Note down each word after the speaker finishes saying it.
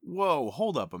Whoa,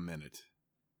 hold up a minute.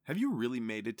 Have you really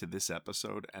made it to this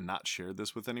episode and not shared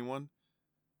this with anyone?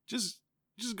 Just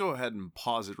go ahead and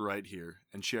pause it right here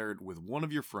and share it with one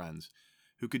of your friends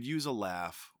who could use a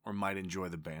laugh or might enjoy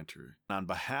the banter. On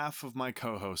behalf of my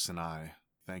co-hosts and I,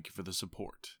 thank you for the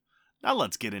support. Now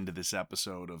let's get into this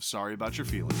episode of Sorry About Your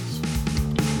Feelings.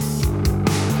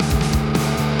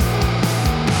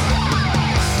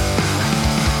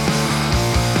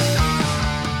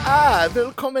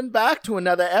 Willkommen back to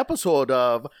another episode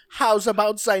of How's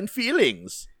About Sein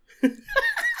Feelings.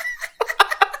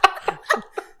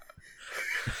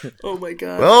 Oh my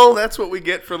god. Well, that's what we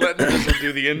get for letting us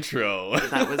do the intro.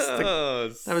 That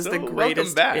was the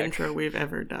greatest intro we've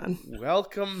ever done.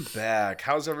 Welcome back.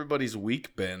 How's everybody's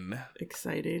week been?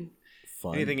 Exciting.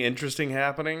 Fun. Anything interesting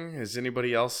happening? Is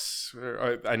anybody else?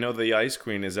 I know the Ice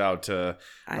Queen is out on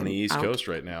the East Coast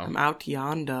right now. I'm out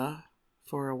yonder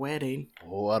for a wedding.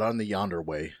 What on the yonder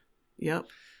way? Yep,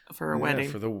 for a wedding.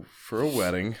 For a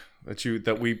wedding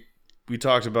that we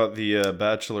talked about the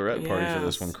bachelorette party for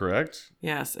this one, correct?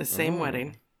 Yes, a same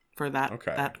wedding for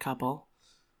that couple.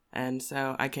 And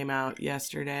so I came out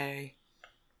yesterday,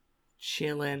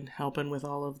 chilling, helping with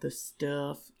all of the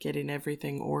stuff, getting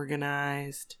everything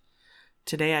organized.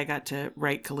 Today I got to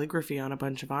write calligraphy on a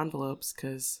bunch of envelopes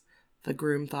because the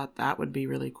groom thought that would be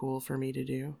really cool for me to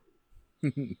do.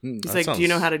 He's like, do you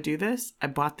know how to do this? I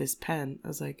bought this pen. I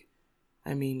was like,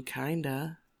 I mean,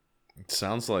 kinda. It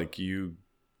sounds like you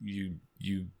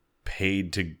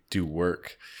paid to do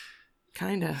work.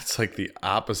 Kinda. It's like the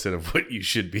opposite of what you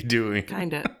should be doing.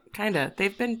 Kinda.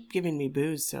 They've been giving me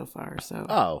booze so far, so.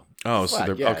 Oh, so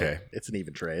they're okay. It's an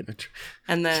even trade.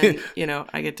 And then,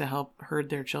 I get to help herd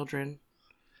their children.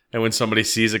 And when somebody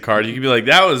sees a card, you can be like,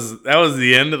 that was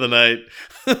the end of the night.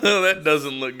 That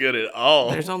doesn't look good at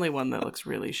all. There's only one that looks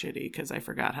really shitty because I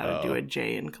forgot how to do a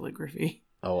J in calligraphy.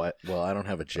 Oh, I don't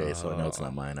have a J, so I know it's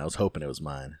not mine. I was hoping it was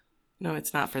mine. No,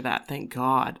 it's not for that. Thank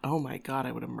God. Oh my God,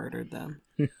 I would have murdered them.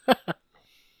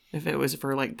 If it was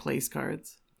for like place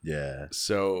cards. Yeah.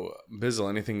 So, Bizzle,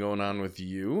 anything going on with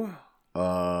you?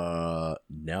 No.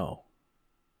 No?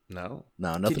 No,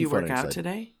 nothing. Did you work out exciting.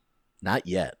 today? Not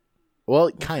yet.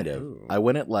 Well, kind of. I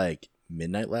went at like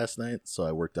midnight last night, so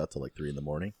I worked out till like 3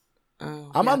 a.m.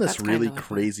 Oh, I'm on this that's really kinda like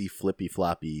crazy flippy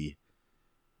floppy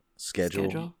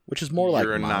schedule, which is more like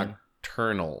You're mine.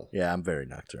 nocturnal. Yeah, I'm very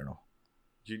nocturnal.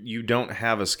 You don't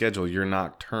have a schedule. You're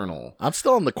nocturnal. I'm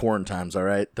still on the corn times, all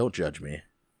right? Don't judge me.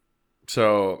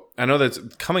 So, I know that's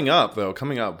coming up,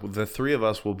 the three of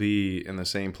us will be in the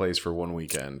same place for one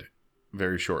weekend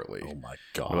very shortly. Oh my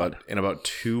God. In about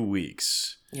 2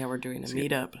 weeks. Yeah, we're doing a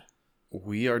meetup.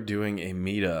 We are doing a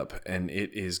meetup, and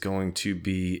it is going to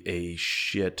be a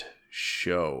shit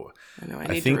show. I know, I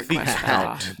need to request that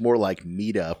off. More like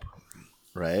meetup,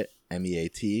 right?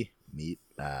 MEAT, meet.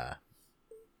 I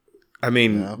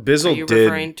mean, No. Bizzle Are you did.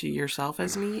 referring to yourself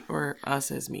as meat or us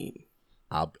as meat?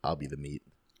 I'll be the meat.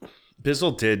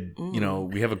 Bizzle did,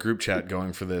 we have a group chat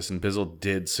going for this, and Bizzle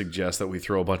did suggest that we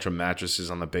throw a bunch of mattresses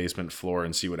on the basement floor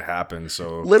and see what happens.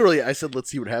 So Literally, I said,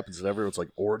 let's see what happens. And everyone's like,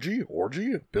 orgy?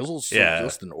 Bizzle's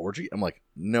just an orgy? I'm like,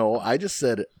 no, I just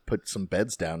said put some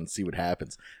beds down and see what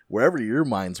happens. Wherever your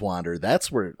minds wander,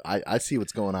 that's where I see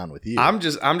what's going on with you. I'm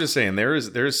just saying there's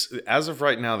as of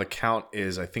right now, the count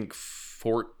is, I think,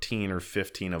 14 or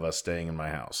 15 of us staying in my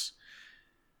house.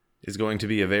 It's going to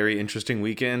be a very interesting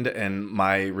weekend, and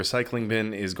my recycling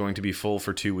bin is going to be full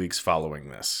for 2 weeks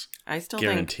following this.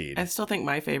 Guaranteed. I still think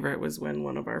my favorite was when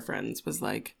one of our friends was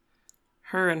like,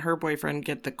 her and her boyfriend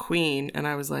get the queen, and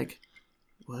I was like,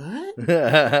 what?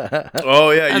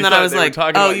 Oh yeah, and then I was like,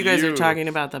 oh, you guys are talking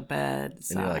about the bed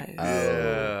size. And you're like, oh,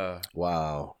 Yeah.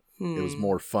 wow. It was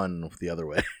more fun the other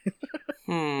way.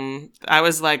 I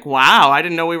was like, wow, I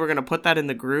didn't know we were going to put that in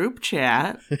the group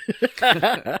chat.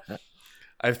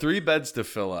 I have 3 beds to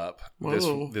fill up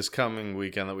Whoa. this coming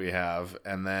weekend that we have,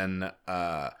 and then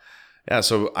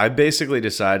so I basically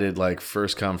decided, like,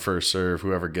 first come first serve,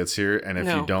 whoever gets here, and if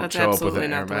you don't show up with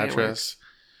an air mattress,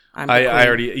 I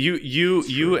already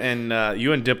you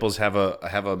and Dimples have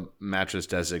a mattress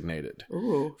designated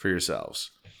for yourselves.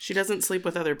 She doesn't sleep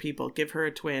with other people. Give her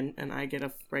a twin, and I get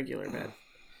a regular bed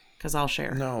because I'll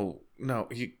share. No,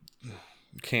 you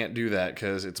can't do that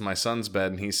because it's my son's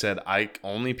bed, and he said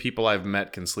only people I've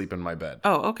met can sleep in my bed.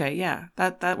 Oh, okay, yeah,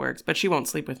 that works. But she won't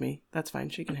sleep with me. That's fine.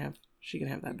 She can have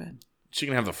that bed. She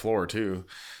can have the floor too.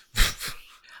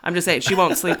 I'm just saying she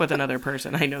won't sleep with another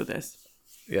person. I know this.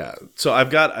 Yeah. So I've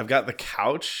got the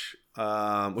couch,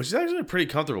 which is actually a pretty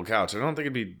comfortable couch. I don't think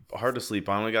it'd be hard to sleep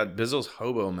on. We got Bizzle's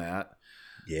hobo mat.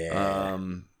 Yeah.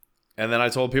 And then I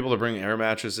told people to bring air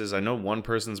mattresses. I know one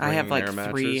person's bringing air mattresses. I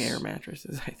have 3 air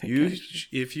mattresses, I think.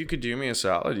 If you could do me a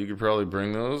solid, you could probably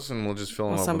bring those, and we'll just fill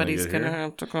them up somebody's going to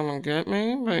have to come and get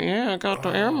me. But yeah, I got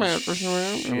the air mattress.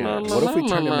 What if we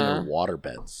turned them into water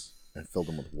beds and filled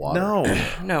them with water?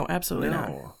 No, absolutely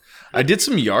not. I did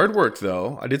some yard work,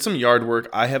 though.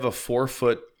 I have a 4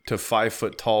 foot to 5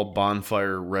 foot tall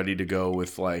bonfire ready to go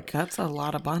with like. That's a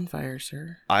lot of bonfires,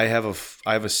 sir. I have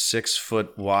a 6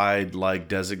 foot wide like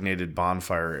designated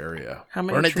bonfire area. How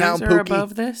many trees are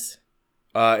above this?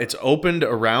 It's opened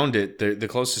around it. The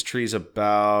closest tree is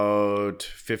about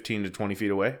 15 to 20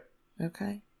 feet away.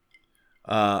 Okay.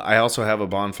 I also have a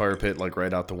bonfire pit like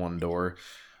right out the one door.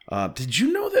 Did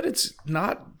you know that it's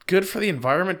not good for the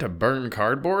environment to burn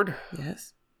cardboard?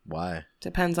 Yes. Why?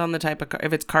 Depends on the type of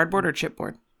if it's cardboard or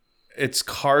chipboard. It's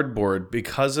cardboard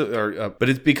but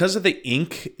it's because of the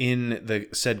ink in the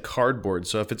said cardboard.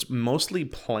 So if it's mostly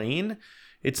plain,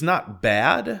 it's not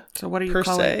bad. So what are you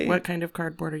calling? What kind of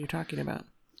cardboard are you talking about?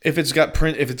 If it's got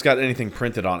anything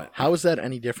printed on it. How is that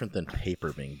any different than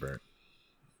paper being burnt?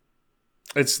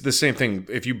 It's the same thing.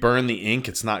 If you burn the ink,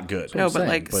 it's not good. No,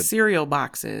 but cereal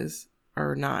boxes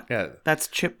are not. Yeah. That's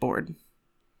chipboard.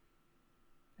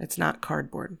 It's not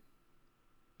cardboard.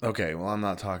 Okay, well, I'm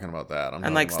not talking about that.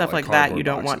 And like stuff like that you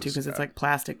don't want to because it's like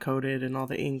plastic coated and all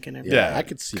the ink and everything. Yeah, I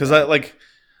could see. Because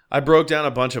I broke down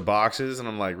a bunch of boxes and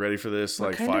I'm like ready for this what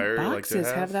like fire. What kind of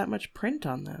boxes have that much print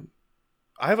on them?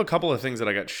 I have a couple of things that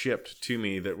I got shipped to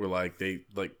me that were like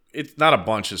it's not a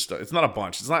bunch of stuff. It's not a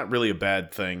bunch. It's not really a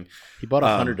bad thing. He bought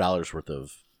 $100 worth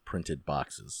of printed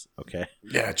boxes. Okay.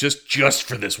 Yeah, just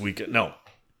for this weekend. No.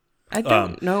 I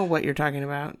don't know what you're talking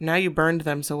about. Now you burned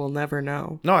them, so we'll never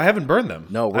know. No, I haven't burned them.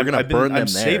 No, we're going to burn them. I'm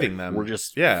saving them. We're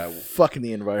just fucking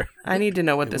the environment. I need to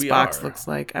know what this box looks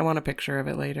like. I want a picture of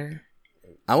it later.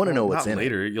 I want to know what's in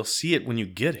later. You'll see it when you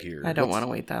get here. I don't want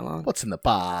to wait that long. What's in the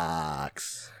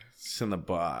box? It's in the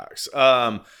box.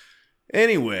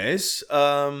 Anyways,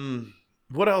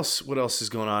 what else is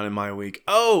going on in my week?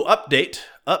 Oh, update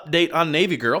on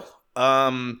Navy Girl.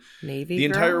 Navy the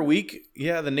girl? Entire week.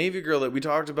 Yeah, the Navy Girl that we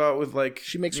talked about with like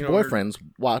she makes her boyfriends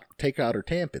take out her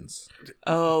tampons.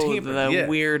 Oh, the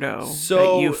weirdo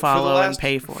that you follow and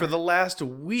pay for. For the last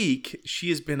week, she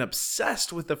has been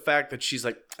obsessed with the fact that she's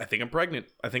like, I think I'm pregnant.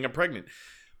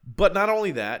 But not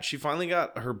only that, she finally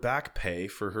got her back pay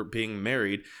for her being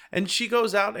married, and she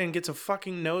goes out and gets a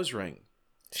fucking nose ring.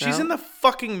 So? She's in the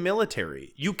fucking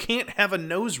military. You can't have a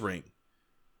nose ring.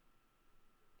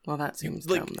 Well, that seems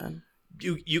dumb then.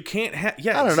 You can't have...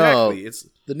 Yeah, I don't exactly. know.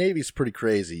 The Navy's pretty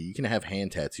crazy. You can have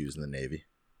hand tattoos in the Navy.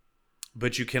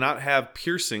 But you cannot have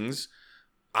piercings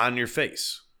on your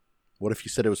face. What if you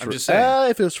said it was for...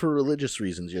 if it was for religious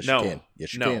reasons, yes, you can.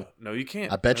 Yes, you can. No, you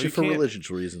can't. I bet you for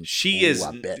religious reasons. She is...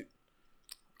 I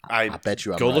bet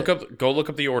you I'm right. Go look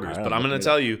up the orders. But I'm going to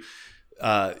tell you,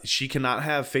 she cannot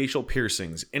have facial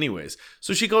piercings. Anyways,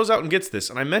 so she goes out and gets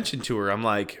this. And I mentioned to her, I'm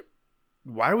like...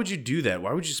 Why would you do that?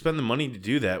 Why would you spend the money to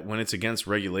do that when it's against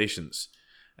regulations?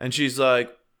 And she's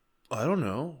like, I don't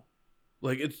know.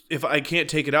 Like, if I can't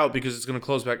take it out because it's going to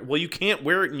close back. Well, you can't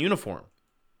wear it in uniform.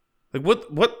 Like,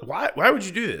 why would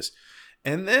you do this?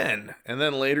 And then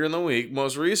later in the week,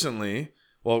 most recently,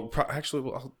 I'll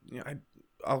go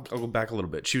back a little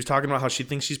bit. She was talking about how she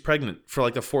thinks she's pregnant for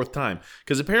like the 4th time.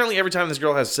 Because apparently every time this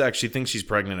girl has sex, she thinks she's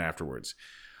pregnant afterwards.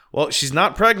 Well, she's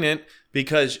not pregnant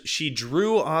because she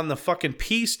drew on the fucking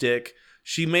pee stick.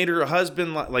 She made her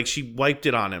husband like she wiped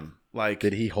it on him. Like,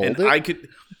 did he hold it?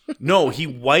 No, he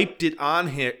wiped it on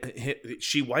him.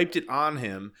 She wiped it on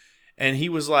him, and he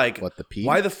was like, "What, the pee?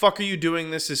 Why the fuck are you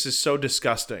doing this? This is so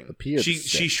disgusting." The pee or the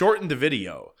stick? She shortened the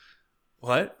video.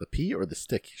 What? The pee or the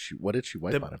stick? What did she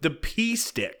wipe on him? The pee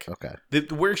stick. Okay.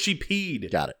 Where she peed.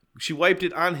 Got it. She wiped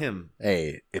it on him.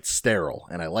 Hey, it's sterile,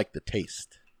 and I like the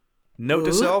taste. Note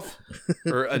to self,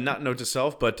 or not note to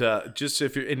self, but just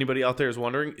if anybody out there is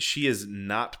wondering, she is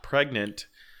not pregnant.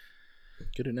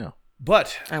 Good to know.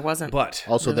 But I wasn't. But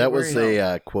also, that was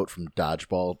a quote from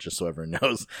Dodgeball, just so everyone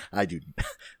knows. I do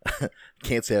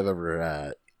can't say I've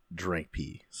ever drank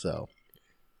pee. So,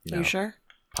 you sure?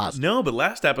 Positive. No, but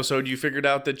last episode you figured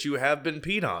out that you have been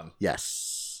peed on.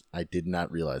 Yes, I did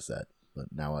not realize that, but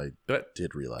now I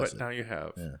did realize it. But now you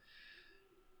have. Yeah.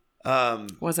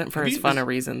 Wasn't for as fun of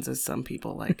reasons as some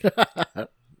people like.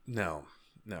 No.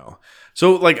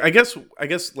 So like, I guess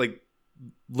like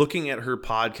looking at her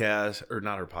podcast, or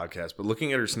not her podcast, but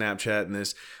looking at her Snapchat and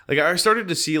this, like I started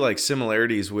to see like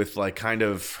similarities with like kind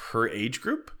of her age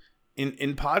group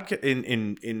in podcast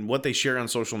in what they share on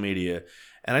social media,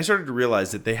 and I started to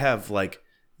realize that they have like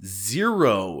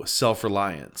zero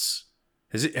self-reliance.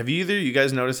 Have either you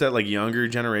guys noticed that, like, younger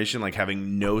generation, like,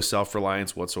 having no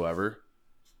self-reliance whatsoever?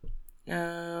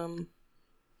 In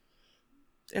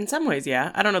some ways,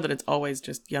 yeah. I don't know that it's always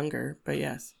just younger, but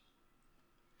yes.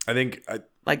 I think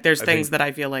there's things that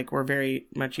I feel like were very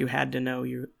much you had to know.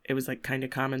 It was like kind of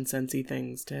common sensey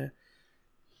things to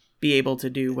be able to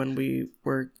do when we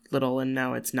were little, and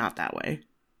now it's not that way.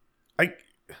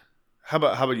 How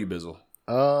about you, Bizzle?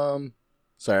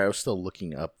 Sorry, I was still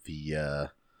looking up the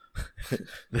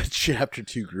the chapter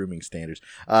 2 grooming standards.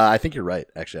 I think you're right.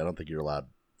 Actually, I don't think you're allowed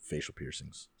facial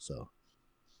piercings. So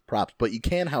props, but you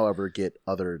can, however, get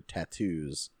other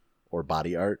tattoos or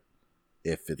body art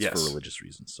if it's for religious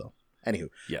reasons. So, anywho,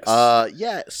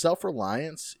 yes,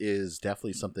 self-reliance is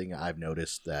definitely something I've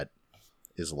noticed that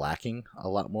is lacking a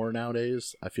lot more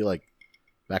nowadays. I feel like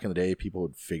back in the day, people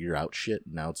would figure out shit.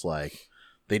 Now it's like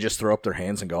they just throw up their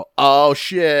hands and go, "Oh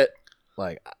shit!"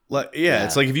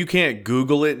 It's like if you can't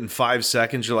Google it in 5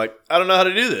 seconds, you're like, "I don't know how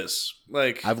to do this."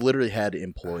 Like, I've literally had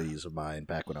employees of mine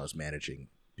back when I was managing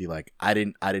be like, "I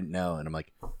didn't know," and I'm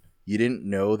like, "You didn't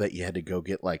know that you had to go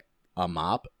get like a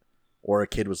mop?" Or a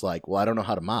kid was like, "Well, I don't know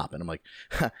how to mop," and I'm like,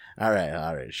 "All right,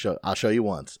 I'll show you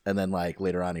once." And then like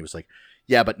later on, he was like,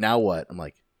 "Yeah, but now what?" I'm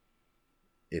like,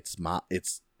 "It's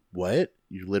what?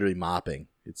 You're literally mopping.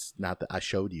 It's not that I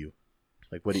showed you.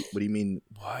 Like, what do you mean?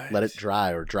 What? Let it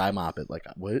dry or dry mop it? Like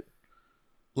what?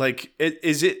 Like,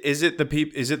 is it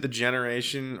the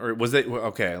generation, or was that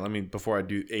okay? Let me, before I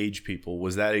do age people,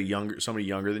 was that somebody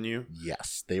younger than you?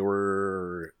 Yes, they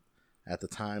were at the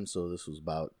time. So this was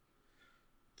about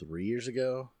 3 years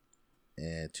ago,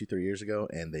 and 2-3 years ago,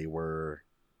 and they were,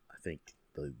 I think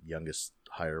the youngest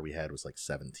hire we had was like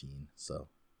 17. So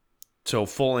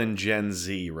full in Gen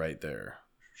Z right there.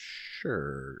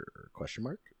 Sure? Question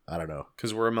mark? I don't know.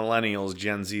 Because we're millennials,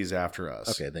 Gen Z's after us.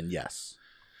 Okay, then yes.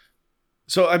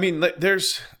 So I mean,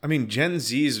 Gen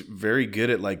Z's very good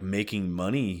at like making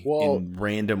money in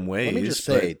random ways. Let me just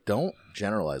say, don't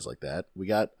generalize like that. We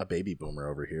got a baby boomer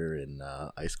over here in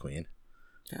Ice Queen.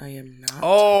 I am not.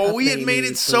 Oh, we had made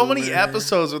it so many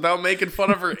episodes without making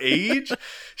fun of her age.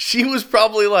 She was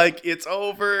probably like, "It's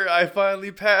over. I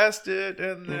finally passed it,"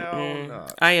 and now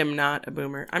not. I am not a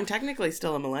boomer. I'm technically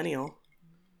still a millennial.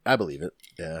 I believe it.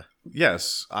 Yeah.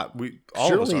 Yes, of us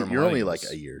are millennials. You're only like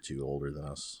a year or two older than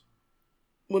us.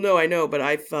 Well, no, I know, but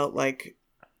I felt like.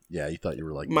 Yeah, you thought you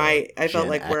were like I felt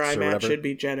like X where I'm at should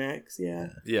be Gen X.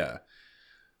 Yeah.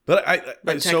 But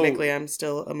technically, I'm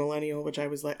still a millennial, which I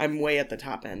was like, I'm way at the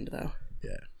top end though.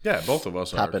 Yeah, both of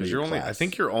us are. Top end of your class. I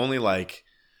think you're only like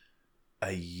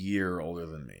a year older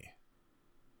than me,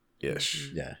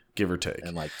 ish. Yeah, give or take,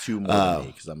 and like 2 more than me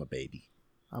because I'm a baby.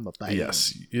 I'm a baby.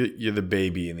 Yes, you're the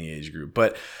baby in the age group,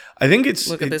 but I think it's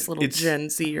look at this little Gen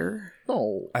Zer.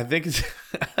 Oh, I think it's.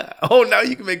 Oh, now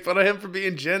you can make fun of him for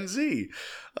being Gen Z.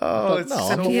 Oh, it's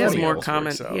no, he has more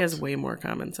common. He has way more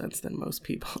common sense than most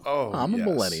people. Oh, I'm a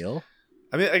millennial.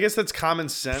 I mean, I guess that's common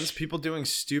sense. People doing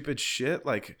stupid shit.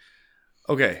 Like,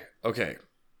 okay.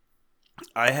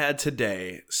 I had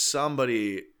today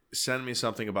somebody send me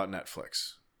something about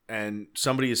Netflix, and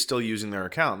somebody is still using their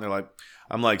account. And they're like,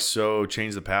 I'm like, so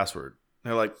change the password.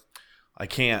 And they're like, I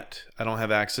can't. I don't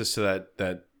have access to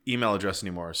that email address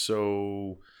anymore.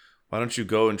 So why don't you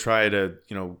go and try to,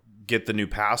 get the new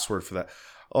password for that?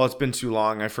 Oh, it's been too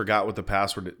long. I forgot what the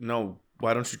password is. No,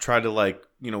 why don't you try to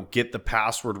get the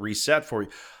password reset for you?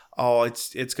 Oh,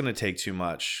 it's going to take too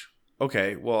much.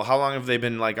 Okay, well, how long have they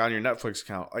been on your Netflix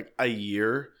account? Like a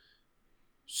year.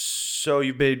 So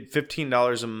you paid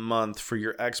 $15 a month for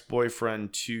your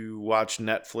ex-boyfriend to watch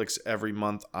Netflix every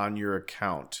month on your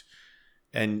account,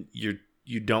 and you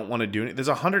don't want to do it. There's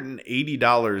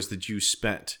 $180 that you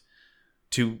spent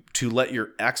to let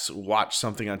your ex watch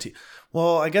something on TV.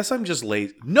 Well, I guess I'm just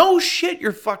lazy. No shit,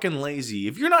 you're fucking lazy.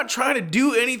 If you're not trying to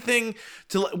do anything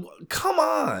come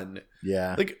on.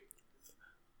 Yeah.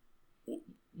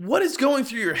 What is going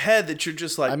through your head that you're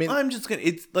just like, I'm just gonna.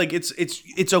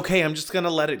 It's okay. I'm just gonna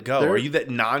let it go. Are you that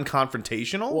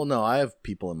non-confrontational? Well, no. I have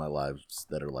people in my lives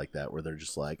that are like that, where they're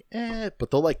just like,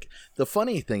 but they'll the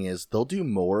funny thing is they'll do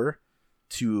more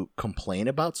to complain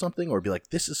about something or be like,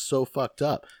 this is so fucked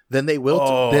up, than they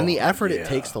will. Than the effort it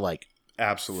takes to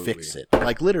absolutely fix it.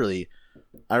 Literally,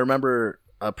 I remember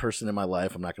a person in my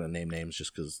life. I'm not gonna name names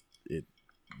just because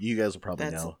you guys will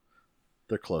probably know.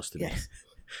 They're close to me.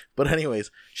 But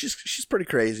anyways, she's pretty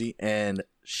crazy, and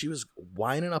she was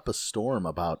whining up a storm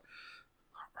about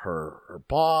her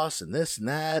boss and this and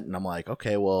that, and I'm like,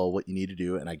 okay, well, what you need to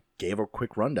do, and I gave her a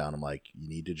quick rundown. I'm like, you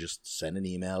need to just send an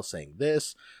email saying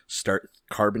this, start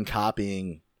carbon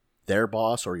copying their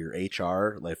boss or your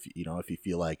HR, if you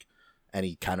feel like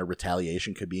any kind of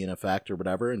retaliation could be in effect or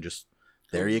whatever, and just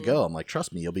there you go. I'm like,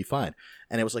 trust me, you'll be fine.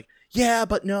 And it was like, yeah,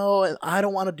 but no, I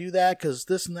don't want to do that because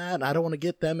this and that, and I don't want to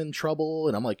get them in trouble.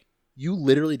 And I'm like, you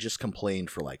literally just complained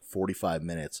for like 45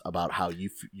 minutes about how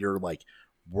you're like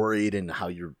worried and how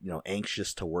you're,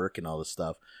 anxious to work and all this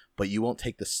stuff, but you won't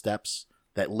take the steps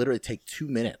that literally take 2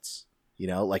 minutes,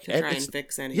 like to try and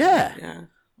fix anything. Yeah. I'm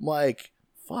like,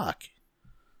 fuck.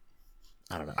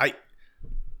 I don't know.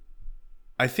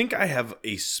 I think I have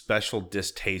a special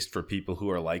distaste for people who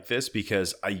are like this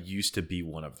because I used to be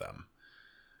one of them.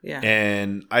 Yeah.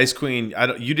 And Ice Queen,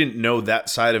 you didn't know that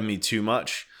side of me too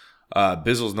much.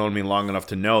 Bizzle's known me long enough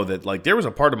to know that like there was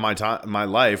a part of my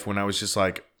life when I was just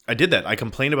like, I did that. I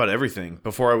complained about everything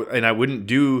before I wouldn't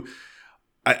do.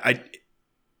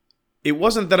 It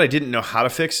wasn't that I didn't know how to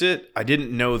fix it. I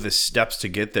didn't know the steps to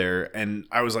get there. And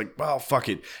I was like, well, fuck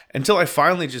it. Until I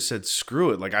finally just said, screw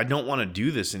it. Like, I don't want to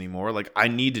do this anymore. Like, I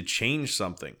need to change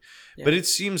something. Yeah. But it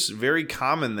seems very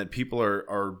common that people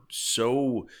are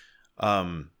so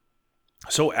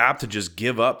apt to just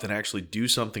give up than actually do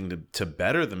something to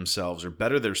better themselves or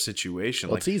better their situation.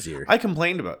 Well, it's easier. I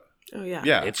complained about it. Oh, yeah.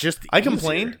 Yeah. It's just I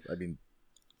complained. I mean,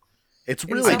 it's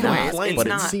really not, but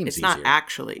it seems it's easier. It's not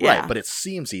actually, yeah. Right, but it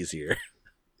seems easier.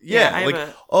 Yeah,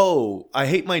 I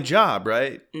hate my job,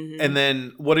 right? Mm-hmm. And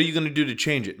then what are you going to do to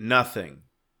change it? Nothing.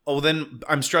 Oh, then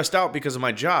I'm stressed out because of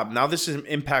my job. Now this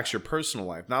impacts your personal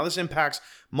life. Now this impacts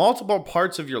multiple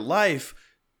parts of your life,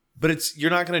 but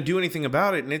you're not going to do anything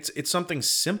about it, and it's something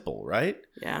simple, right?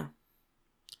 Yeah.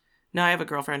 No, I have a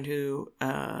girlfriend who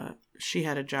she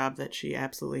had a job that she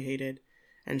absolutely hated,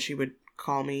 and she would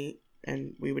call me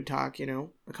and we would talk, a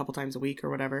couple times a week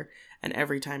or whatever. And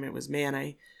every time it was, man,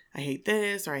 I hate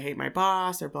this, or I hate my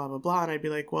boss, or blah, blah, blah. And I'd be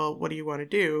like, well, what do you want to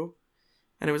do?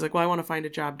 And it was like, well, I want to find a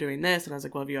job doing this. And I was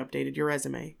like, well, have you updated your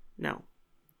resume? No.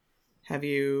 Have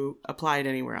you applied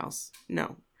anywhere else?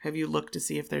 No. Have you looked to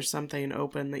see if there's something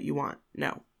open that you want?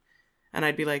 No. And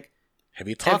I'd be like, have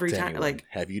you talked to anyone? Like,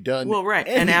 have you done? Well, right.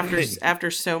 Anything? And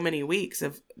after so many weeks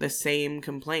of the same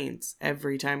complaints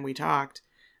every time we talked,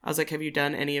 I was like, have you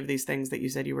done any of these things that you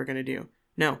said you were going to do?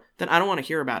 No. Then I don't want to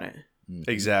hear about it.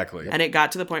 Exactly. And it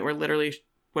got to the point where literally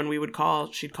when we would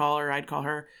call, she'd call or I'd call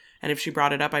her. And if she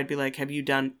brought it up, I'd be like, have you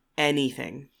done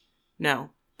anything?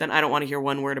 No. Then I don't want to hear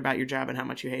one word about your job and how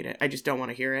much you hate it. I just don't want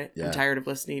to hear it. Yeah. I'm tired of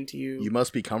listening to you. You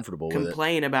must be comfortable with it.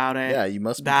 Complain about it. Yeah, you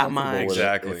must be comfortable with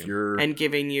exactly. it. If you're... And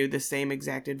giving you the same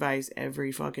exact advice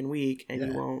every fucking week and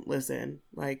you won't listen.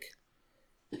 Like...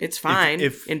 It's fine.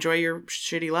 Enjoy your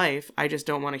shitty life. I just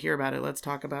don't want to hear about it. Let's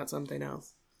talk about something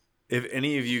else. If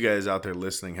any of you guys out there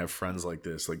listening have friends like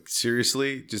this, like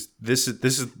seriously, just this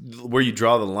is where you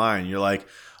draw the line. You're like,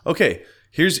 okay,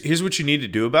 here's what you need to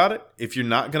do about it. If you're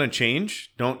not gonna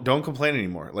change, don't complain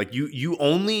anymore. Like you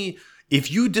only if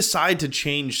you decide to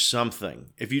change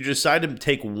something, if you decide to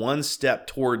take one step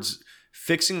towards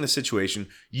fixing the situation,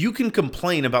 you can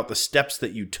complain about the steps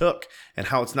that you took and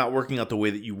how it's not working out the way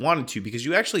that you wanted to because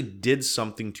you actually did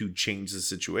something to change the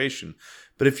situation.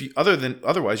 But if you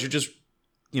otherwise, you're just,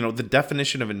 the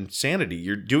definition of insanity.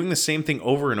 You're doing the same thing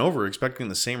over and over, expecting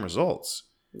the same results.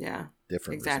 Yeah,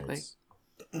 different exactly.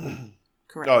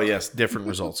 Correct. Oh yes, different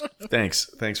results. Thanks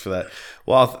for that.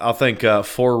 Well, I'll thank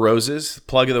Four Roses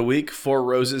plug of the week. Four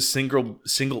Roses single.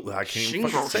 I can't even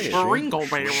fucking say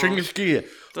it.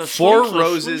 Four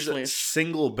Roses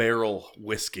single barrel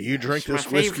whiskey. You drink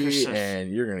this whiskey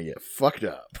and you're gonna get fucked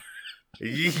up.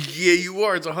 Yeah, you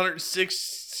are. It's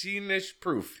 116-ish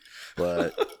proof.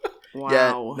 But wow.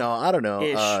 Yeah, no, I don't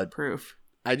know. Proof.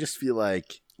 I just feel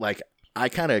like I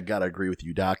kind of gotta agree with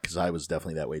you, Doc, because I was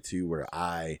definitely that way too. Where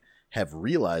I have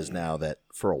realized now that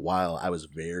for a while I was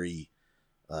very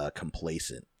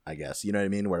complacent, I guess. You know what I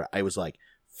mean? Where I was like,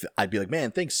 I'd be like,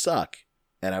 man, things suck.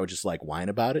 And I would just like whine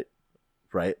about it.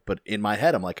 Right. But in my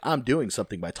head, I'm like, I'm doing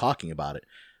something by talking about it.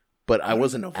 But I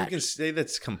wasn't. I don't know if we can say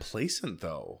that's complacent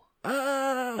though.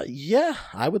 Yeah,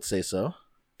 I would say so.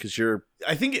 Because you're.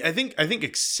 I think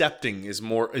accepting is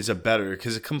a better,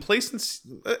 because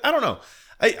complacency, I don't know.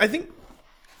 I think.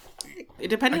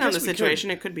 Depending on the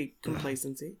situation, it could be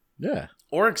complacency. Yeah.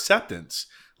 Or acceptance.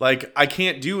 Like, I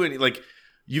can't do any, like,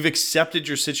 you've accepted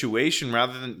your situation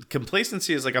rather than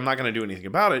complacency is like, I'm not going to do anything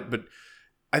about it. But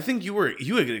I think you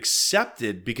had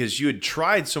accepted because you had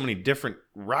tried so many different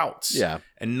routes. Yeah.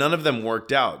 And none of them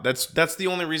worked out. That's the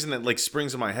only reason that like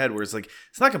springs in my head, where it's like,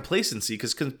 it's not complacency,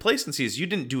 because complacency is you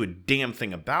didn't do a damn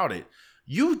thing about it.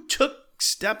 You took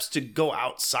steps to go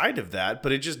outside of that,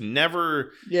 but it just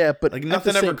never. Yeah, but like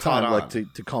nothing ever caught on. Like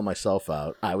to call myself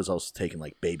out, I was also taking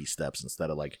like baby steps instead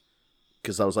of like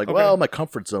because I was like, well, my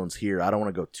comfort zone's here. I don't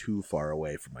want to go too far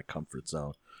away from my comfort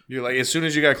zone. You're like, as soon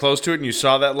as you got close to it and you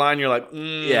saw that line, you're like,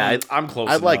 I'm close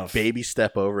enough. I'd like baby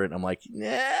step over it, and I'm like,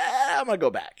 I'm going to go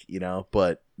back,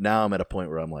 But now I'm at a point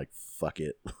where I'm like, fuck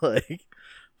it. Like,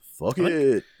 fuck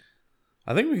it.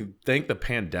 I think we thank the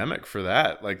pandemic for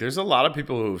that. Like, there's a lot of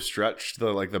people who have stretched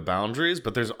the boundaries,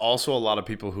 but there's also a lot of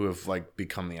people who have like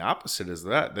become the opposite. Is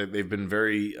that they've been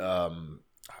very, how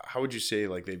would you say,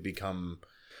 like they've become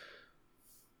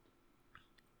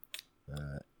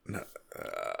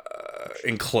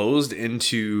enclosed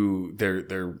into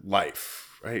their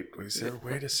life, right? Is there a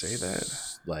way to say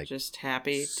that? Like just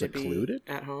happy secluded?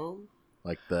 To be at home.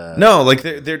 Like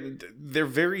the they're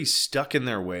very stuck in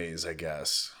their ways, I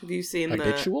guess. Have you seen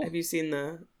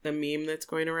the meme that's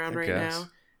going around right now?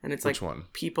 And it's like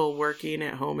people working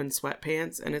at home in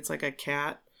sweatpants, and it's like a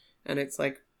cat, and it's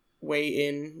like way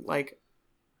in like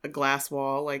a glass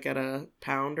wall, like at a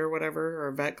pound or whatever, or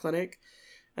a vet clinic,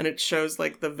 and it shows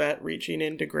like the vet reaching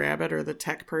in to grab it, or the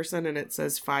tech person, and it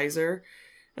says Pfizer.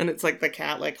 And it's like the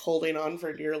cat like holding on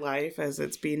for dear life as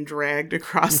it's being dragged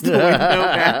across the window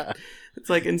back. It's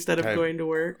like instead of going to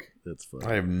work. That's funny.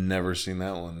 I have never seen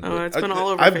that one. Oh, it's been all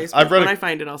over Facebook. When I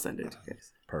find it, I'll send it to you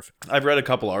guys. Perfect. I've read a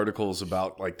couple articles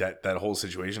about like that whole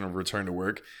situation of return to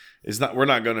work. We're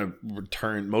not going to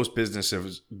return. Most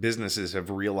businesses have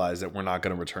realized that we're not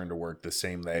going to return to work the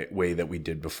same way that we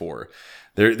did before.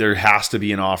 There has to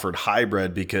be an offered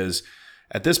hybrid, because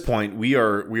at this point, we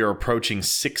are approaching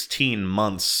 16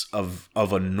 months of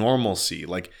a normalcy.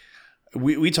 Like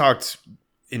we talked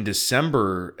in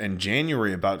December and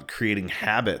January about creating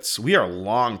habits. We are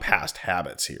long past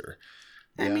habits here.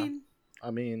 Yeah.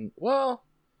 I mean, well,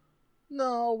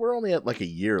 no, we're only at like a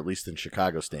year, at least in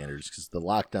Chicago standards, because the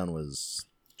lockdown was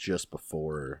just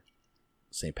before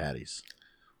St. Patty's.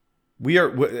 We are.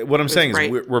 What I'm saying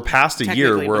is we're past a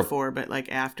year. We're before, but like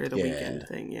after the weekend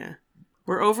thing, yeah.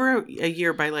 We're over a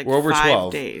year by like 5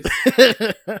 12 days.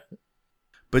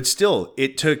 But still,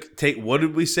 what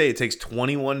did we say? It takes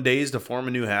 21 days to form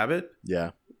a new habit?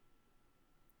 Yeah.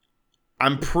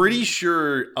 I'm pretty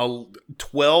sure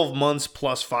 12 months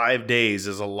plus 5 days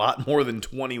is a lot more than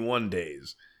 21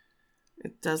 days.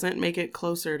 It doesn't make it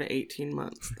closer to 18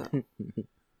 months, though.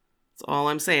 That's all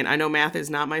I'm saying. I know math is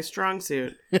not my strong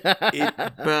suit, but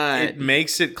it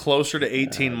makes it closer to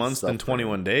 18 months than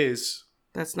 21 days.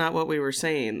 That's not what we were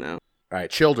saying, though. All right,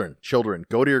 children,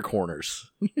 go to your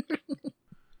corners.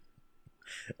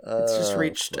 It's just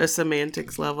reached a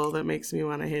semantics level that makes me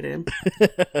want to hit him.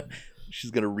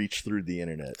 She's going to reach through the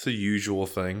internet. It's a usual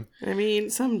thing. I mean,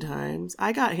 sometimes.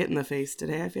 I got hit in the face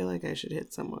today. I feel like I should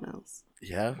hit someone else.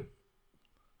 Yeah.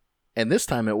 And this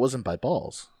time it wasn't by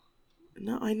balls.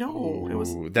 No, I know. It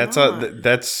was.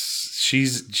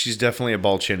 She's definitely a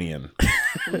Balchinian.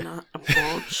 I'm not a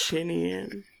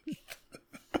Balchinian.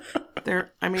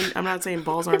 I'm not saying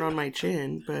balls aren't on my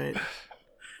chin, but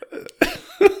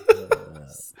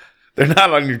they're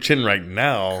not on your chin right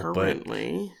now.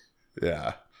 Currently. But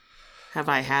yeah. Have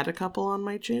I had a couple on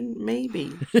my chin?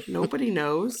 Maybe. Nobody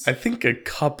knows. I think a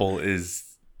couple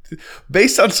is,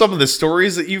 based on some of the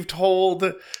stories that you've told.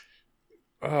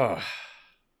 I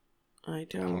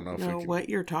don't know what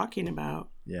you're talking about.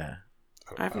 Yeah.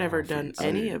 I've never done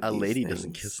any of these A lady things.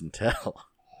 doesn't kiss and tell.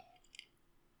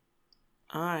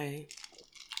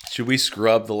 Should we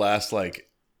scrub the last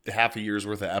half a year's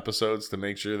worth of episodes to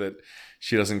make sure that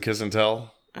she doesn't kiss and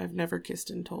tell? I've never kissed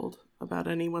and told about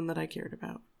anyone that I cared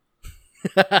about.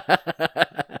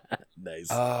 Nice.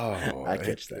 Oh, I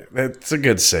catch that. That's a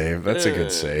good save.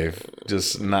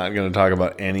 Just not going to talk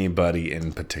about anybody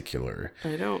in particular.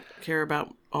 I don't care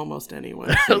about almost anyone.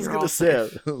 So I was going to say,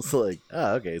 I was like,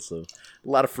 okay, so a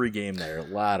lot of free game there.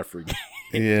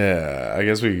 Yeah, I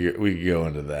guess we could go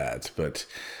into that. But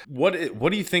what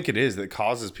do you think it is that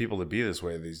causes people to be this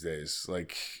way these days?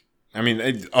 Like, I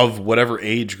mean, of whatever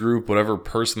age group, whatever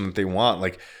person that they want,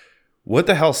 like, what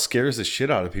the hell scares the shit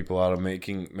out of people out of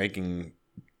making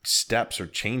steps or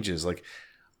changes? Like,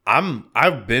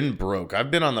 I've been broke. I've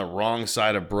been on the wrong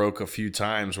side of broke a few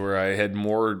times where I had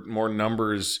more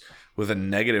numbers with a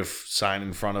negative sign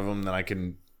in front of them than I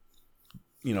can,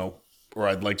 or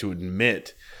I'd like to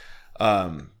admit.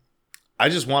 I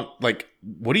just want,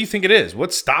 what do you think it is?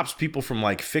 What stops people from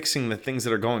fixing the things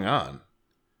that are going on?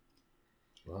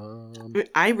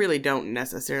 I really don't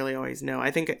necessarily always know.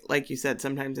 I think, like you said,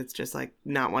 sometimes it's just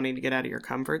not wanting to get out of your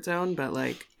comfort zone, but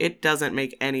it doesn't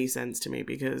make any sense to me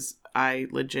because I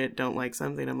legit don't like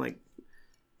something. I'm like,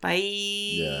 bye.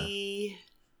 Yeah.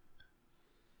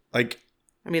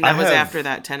 I mean, that was after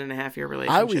that 10.5-year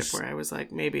relationship where I was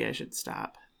like, maybe I should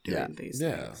stop. doing these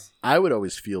things. I would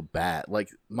always feel bad. Like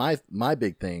my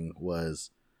big thing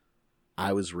was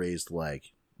I was raised to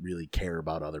like really care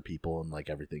about other people and like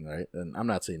everything, right? And I'm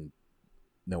not saying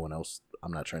no one else,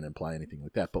 I'm not trying to imply anything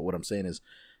like that, but what I'm saying is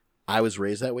I was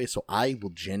raised that way, so I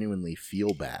will genuinely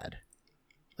feel bad.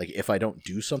 Like if I don't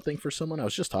do something for someone, I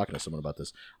was just talking to someone about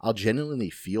this, I'll genuinely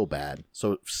feel bad.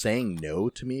 So saying no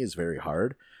to me is very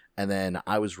hard. And then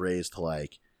I was raised to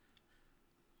like,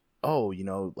 oh, you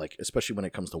know, like, especially when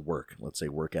it comes to work, let's say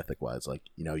work ethic wise, like,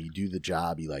 you know, you do the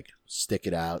job, you like stick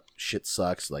it out, shit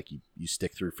sucks, like you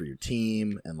stick through for your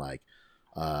team, and like,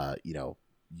 you know,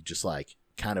 you just like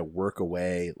kind of work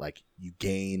away, like you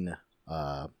gain,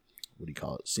 what do you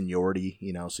call it? Seniority,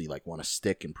 you know, so you like want to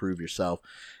stick and prove yourself.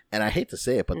 And I hate to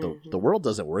say it, but the world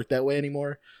doesn't work that way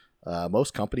anymore.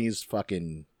 Most companies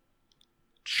fucking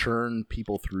churn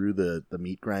people through the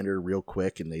meat grinder real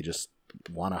quick, and they just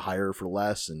want to hire for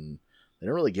less, and they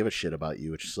don't really give a shit about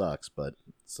you, which sucks, but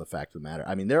it's the fact of the matter.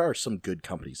 I mean, there are some good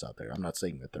companies out there. I'm not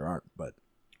saying that there aren't, but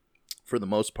for the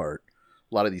most part,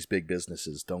 a lot of these big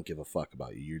businesses don't give a fuck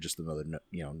about you. You're just another,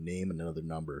 you know, name and another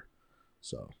number.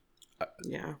 So,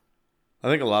 yeah. I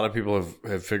think a lot of people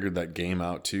have figured that game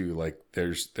out too. Like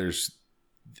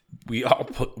we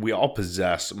all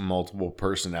possess multiple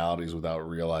personalities without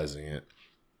realizing it.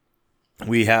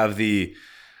 We have the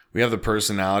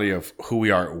personality of who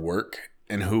we are at work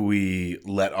and who we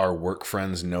let our work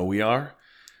friends know we are.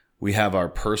 We have our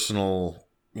personal,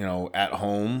 you know, at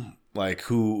home, like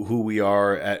who we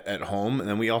are at home. And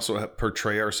then we also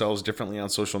portray ourselves differently on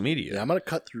social media. Yeah, I'm going to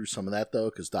cut through some of that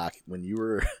though. Cause Doc, when you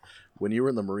were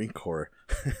in the Marine Corps,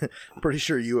 I'm pretty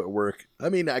sure you at work, I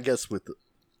mean, I guess with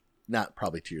not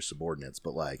probably to your subordinates,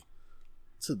 but like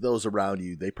to those around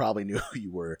you, they probably knew who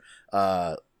you were.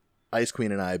 Ice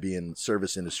Queen and I being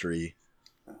service industry.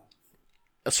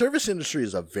 A service industry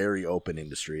is a very open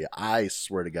industry. I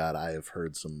swear to God, I have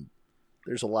heard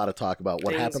there's a lot of talk about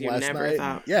what happened last night.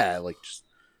 Thought. Yeah, like just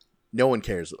no one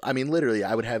cares. I mean, literally,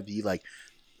 I would have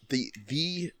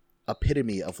the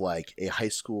epitome of like a high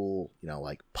school, you know,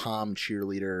 like pom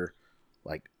cheerleader,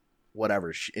 like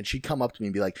whatever. And she'd come up to me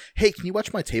and be like, "Hey, can you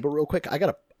watch my table real quick?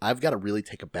 I've got to really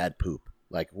take a bad poop."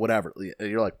 Like whatever. And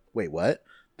you're like, "Wait, what?"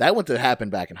 That wouldn't have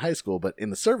happened back in high school, but in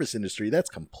the service industry,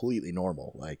 that's completely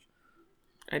normal. Like,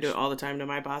 I do it all the time to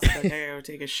my boss. Like, hey, I go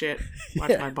take a shit,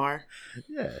 watch my bar.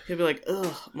 Yeah. He'll be like,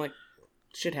 ugh. I'm like,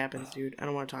 shit happens, dude. I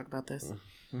don't want to talk about this.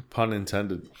 Pun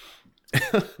intended.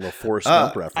 Little Forrest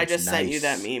Gump reference. I just sent you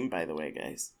that meme, by the way,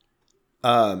 guys.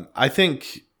 I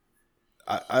think,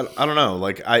 I don't know.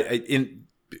 Like, in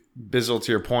Bizzle,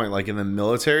 to your point, like in the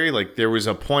military, like there was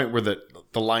a point where the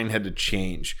line had to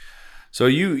change. So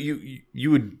you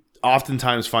would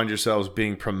oftentimes find yourselves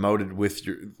being promoted with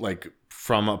your, like,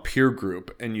 from a peer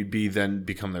group, and you'd then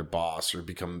become their boss or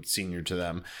become senior to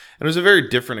them. And it was a very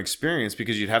different experience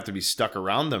because you'd have to be stuck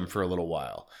around them for a little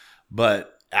while.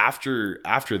 But after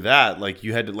that, like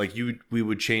you had to, like we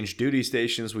would change duty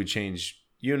stations, we'd change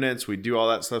units, we'd do all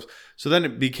that stuff. So then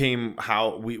it became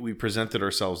how we presented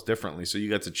ourselves differently. So you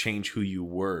got to change who you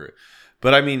were.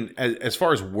 But I mean, as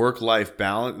far as work-life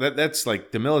balance, that's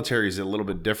like the military is a little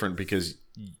bit different because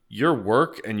your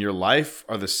work and your life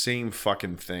are the same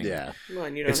fucking thing. Yeah. Well,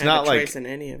 and you don't have a choice in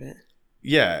any of it.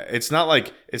 Yeah, it's not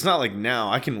like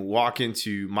now I can walk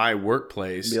into my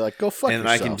workplace and be like, go fuck and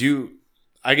yourself.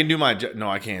 I can do my job. No,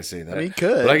 I can't say that. I mean, you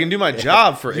could. But I can do my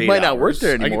job for 8 hours. You might not work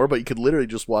there anymore, but you could literally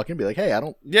just walk in and be like, hey, I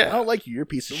don't like you. You're a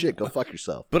piece of shit. Go fuck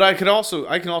yourself. But I can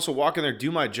also walk in there,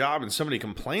 do my job, and somebody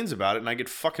complains about it, and I get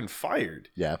fucking fired.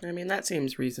 Yeah. I mean, that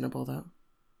seems reasonable, though.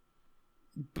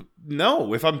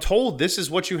 No, if I'm told this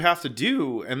is what you have to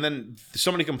do, and then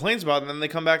somebody complains about it, and then they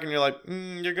come back and you're like,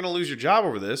 you're going to lose your job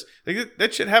over this. Like,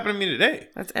 that shit happened to me today.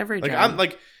 That's every job. I'm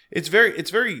like, it's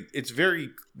very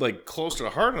like close to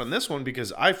the heart on this one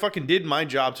because I fucking did my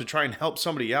job to try and help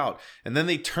somebody out, and then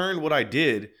they turned what I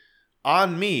did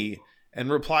on me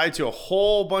and replied to a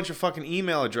whole bunch of fucking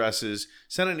email addresses,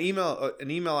 sent an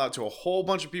email out to a whole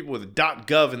bunch of people with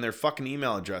 .gov in their fucking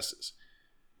email addresses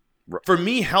for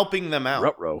me helping them out.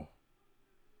 Ruh-roh.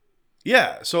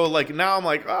 Yeah, so like now I'm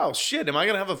like, oh shit, am I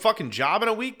gonna have a fucking job in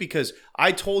a week because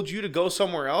I told you to go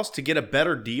somewhere else to get a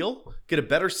better deal, get a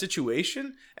better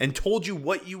situation, and told you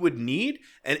what you would need,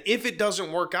 and if it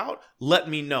doesn't work out, let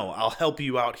me know. I'll help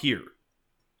you out here.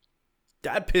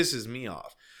 That pisses me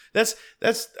off. This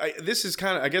is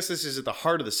kind of, I guess this is at the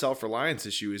heart of the self-reliance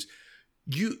issue. Is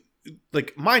you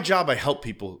like my job? I help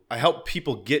people. I help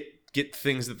people get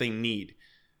things that they need.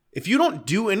 If you don't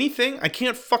do anything, I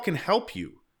can't fucking help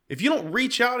you. If you don't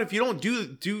reach out, if you don't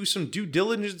do some due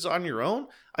diligence on your own,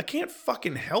 I can't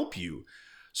fucking help you.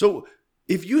 So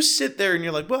if you sit there and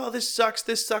you're like, well, this sucks,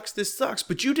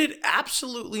 but you did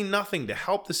absolutely nothing to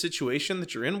help the situation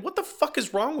that you're in, what the fuck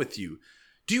is wrong with you?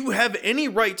 Do you have any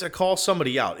right to call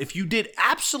somebody out if you did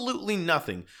absolutely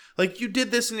nothing? Like, you did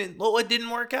this and it didn't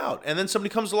work out. And then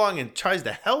somebody comes along and tries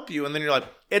to help you, and then you're like,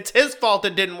 it's his fault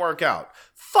it didn't work out.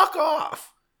 Fuck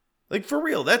off. Like, for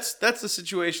real, that's the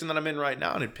situation that I'm in right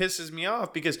now, and it pisses me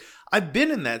off because I've been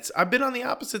in that. I've been on the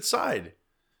opposite side.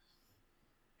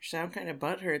 You sound kind of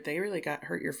butthurt. They really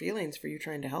hurt your feelings for you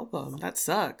trying to help them. That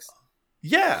sucks.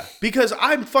 Yeah, because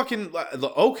I'm fucking,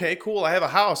 okay, cool, I have a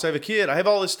house, I have a kid, I have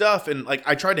all this stuff, and like,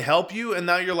 I tried to help you, and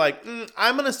now you're like,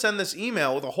 I'm going to send this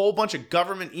email with a whole bunch of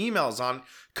government emails on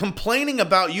complaining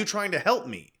about you trying to help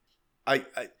me.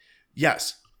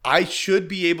 Yes, I should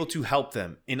be able to help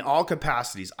them in all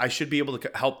capacities. I should be able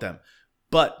to help them,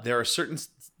 but there are certain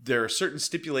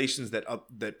stipulations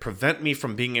that prevent me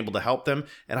from being able to help them,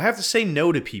 and I have to say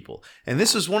no to people. And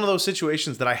this is one of those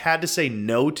situations that I had to say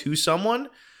no to someone.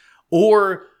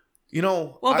 Or,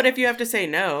 but if you have to say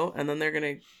no, and then they're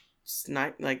going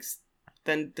to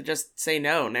then just say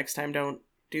no. Next time, don't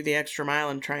do the extra mile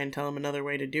and try and tell them another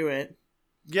way to do it.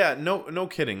 Yeah, no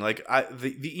kidding. Like,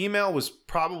 the email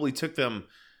probably took them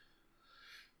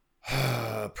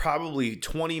probably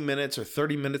 20 minutes or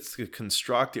 30 minutes to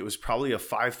construct. It was probably a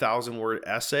 5,000 word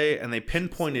essay, and they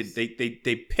pinpointed,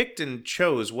 they picked and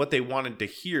chose what they wanted to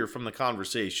hear from the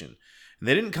conversation. And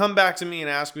they didn't come back to me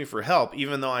and ask me for help,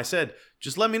 even though I said,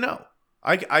 just let me know.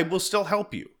 I will still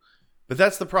help you. But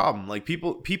that's the problem. Like,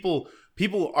 people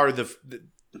are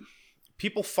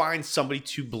people find somebody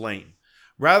to blame.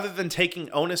 Rather than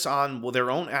taking onus on their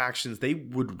own actions, they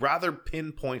would rather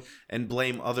pinpoint and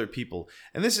blame other people.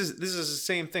 And this is the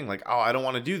same thing. Like, oh, I don't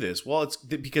want to do this. Well, it's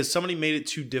because somebody made it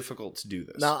too difficult to do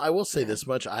this. Now, I will say this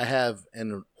much. I have,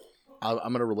 and I'm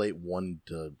going to relate one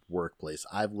to workplace.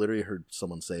 I've literally heard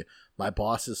someone say, my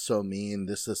boss is so mean,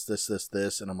 this.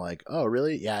 And I'm like, oh,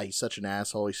 really? Yeah, he's such an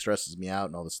asshole. He stresses me out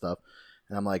and all this stuff.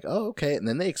 And I'm like, oh, okay. And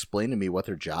then they explain to me what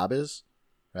their job is,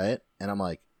 right? And I'm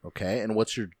like, okay. And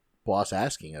what's your boss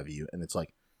asking of you? And it's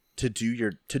like, to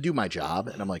do my job.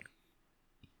 And I'm like,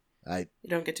 you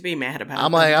don't get to be mad about it.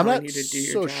 I'm like, I'm not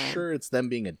so sure it's them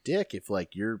being a dick if,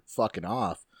 like, you're fucking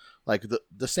off. Like,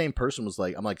 the same person was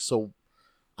like, I'm like, so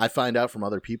I find out from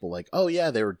other people, like, oh yeah,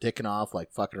 they were dicking off,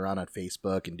 like fucking around on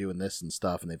Facebook and doing this and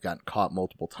stuff, and they've gotten caught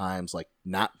multiple times, like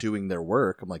not doing their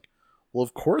work. I'm like, well,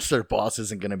 of course their boss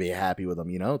isn't going to be happy with them.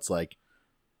 It's like,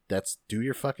 do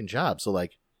your fucking job. So,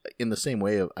 like, in the same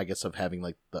way of, I guess, of having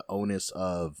like the onus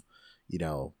of,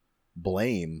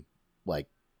 blame, like,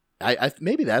 I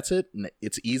maybe that's it.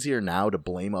 It's easier now to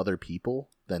blame other people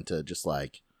than to just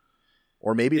like,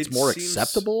 or maybe it's more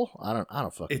acceptable. I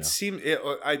don't fucking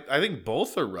know. I think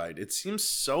both are right. It seems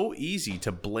so easy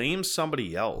to blame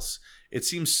somebody else. It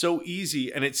seems so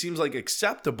easy, and it seems like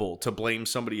acceptable to blame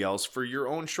somebody else for your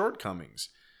own shortcomings.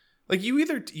 Like, you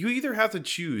either have to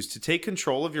choose to take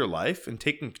control of your life and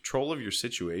take control of your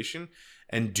situation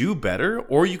and do better,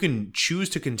 or you can choose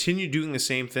to continue doing the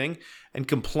same thing and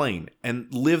complain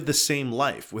and live the same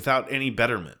life without any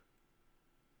betterment.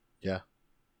 Yeah.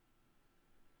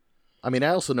 I mean, I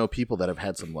also know people that have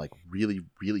had some, like, really,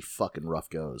 really fucking rough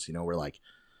goes, where, like,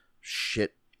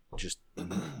 shit, just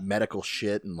medical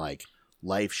shit and, like,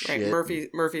 life shit.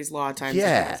 Murphy's Law times.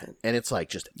 Yeah. And it's, like,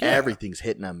 just everything's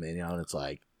hitting them, and it's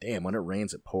like, damn, when it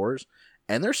rains, it pours.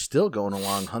 And they're still going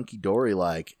along hunky-dory,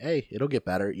 like, hey, it'll get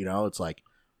better. It's like,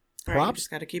 props. Right, you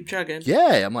just got to keep chugging.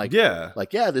 Yeah. I'm like,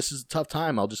 this is a tough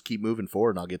time. I'll just keep moving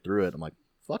forward, and I'll get through it. I'm like,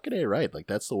 fucking A, right. Like,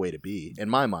 that's the way to be, in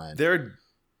my mind.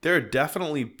 There are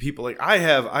definitely people, like, I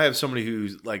have somebody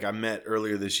who's, like, I met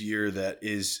earlier this year that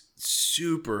is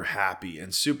super happy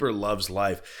and super loves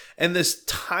life, and this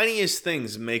tiniest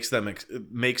things makes them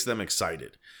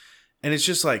excited, and it's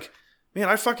just like, man,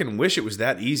 I fucking wish it was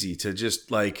that easy to just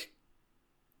like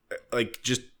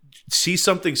just see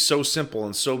something so simple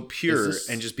and so pure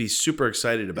and just be super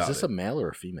excited about it. Is this a male or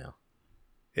a female?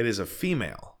 It is a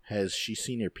female. Has she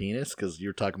seen your penis? Because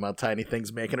you're talking about tiny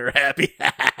things making her happy.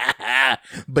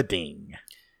 Ba-ding.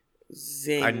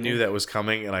 Zing. I knew that was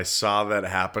coming, and I saw that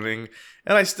happening,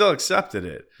 and I still accepted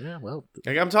it. Yeah, well.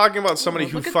 Like, I'm talking about somebody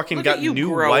who fucking got new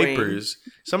wipers.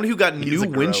 Somebody who got new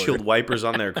windshield wipers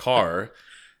on their car.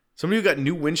 Somebody who got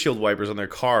new windshield wipers on their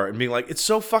car and being like, it's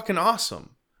so fucking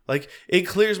awesome. Like, it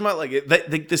clears my, like,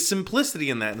 the simplicity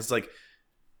in that. And it's like,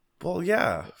 well,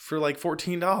 yeah, for like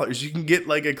 $14, you can get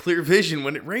like a clear vision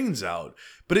when it rains out.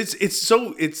 But it's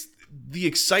the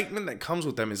excitement that comes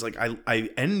with them is like, I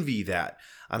envy that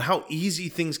on how easy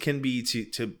things can be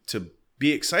to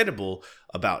be excitable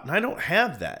about. And I don't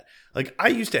have that. Like, I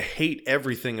used to hate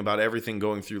everything about everything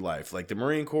going through life. Like the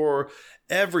Marine Corps,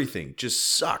 everything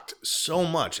just sucked so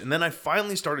much. And then I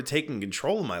finally started taking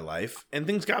control of my life and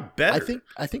things got better.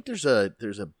 I think there's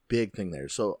a big thing there.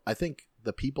 So I think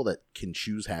the people that can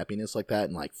choose happiness like that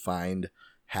and like find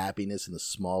happiness in the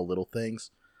small little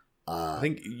things. I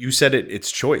think you said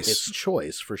it's choice. It's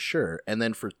choice for sure. And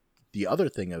then for the other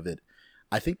thing of it,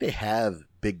 I think they have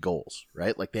big goals,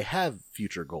 right? Like they have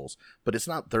future goals, but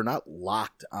they're not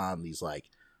locked on these like,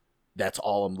 that's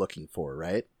all I'm looking for,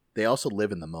 right? They also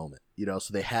live in the moment, you know,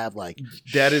 so they have like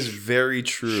that is very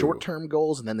true. Short-term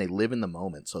goals, and then they live in the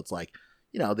moment. So it's like,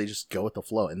 you know, they just go with the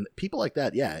flow. And people like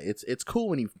that, yeah, it's cool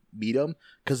when you meet them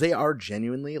because they are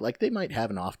genuinely like, they might have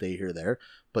an off day here or there,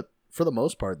 but for the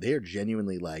most part, they are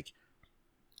genuinely like,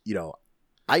 you know,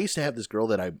 I used to have this girl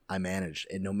that I managed,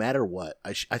 and no matter what,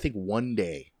 I think one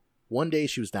day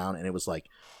she was down, and it was like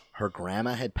her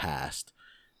grandma had passed,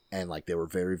 and like they were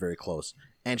very, very close,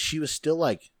 and she was still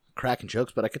like cracking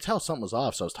jokes, but I could tell something was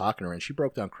off. So I was talking to her, and she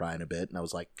broke down crying a bit, and I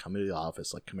was like, come to the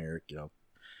office, like, come here, you know,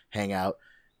 hang out.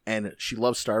 And she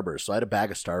loves Starburst, so I had a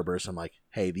bag of Starburst. I'm like,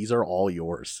 hey, these are all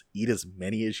yours. Eat as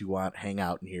many as you want. Hang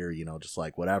out in here, you know, just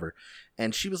like whatever.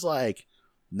 And she was like,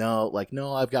 no,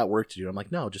 I've got work to do. I'm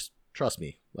like, no, just trust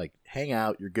me. Like, hang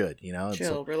out, you're good, you know? And chill,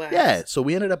 so, relax. Yeah, so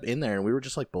we ended up in there, and we were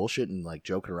just like bullshitting, like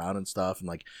joking around and stuff, and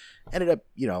like ended up,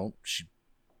 you know, she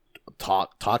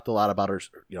talked a lot about her,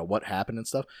 you know, what happened and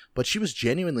stuff, but she was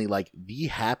genuinely like the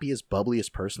happiest,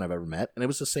 bubbliest person I've ever met, and it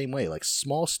was the same way. Like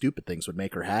small, stupid things would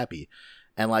make her happy.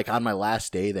 And like on my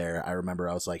last day there, I remember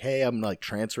I was like, hey, I'm like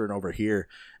transferring over here.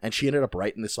 And she ended up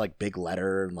writing this like big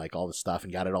letter and like all this stuff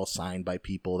and got it all signed by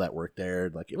people that worked there.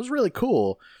 Like it was really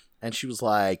cool. And she was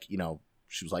like, you know,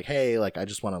 she was like, hey, like, I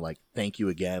just want to like thank you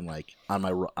again. Like on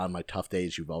my tough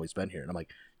days, you've always been here. And I'm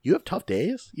like, you have tough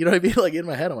days? You know what I mean? Like in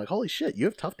my head, I'm like, holy shit, you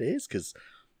have tough days? Cause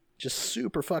just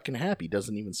super fucking happy.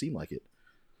 Doesn't even seem like it.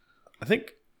 I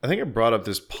think I brought up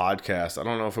this podcast. I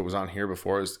don't know if it was on here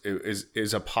before. Is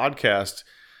a podcast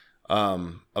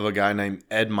of a guy named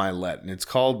Ed Milet, and it's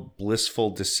called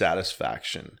Blissful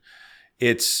Dissatisfaction.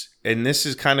 And this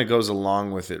is kind of goes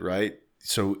along with it, right?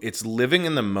 So it's living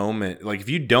in the moment. Like if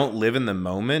you don't live in the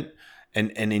moment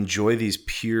and enjoy these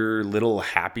pure little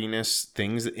happiness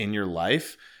things in your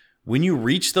life, when you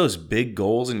reach those big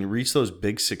goals and you reach those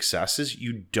big successes,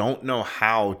 you don't know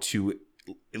how to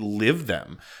live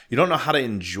them. You don't know how to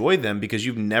enjoy them because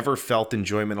you've never felt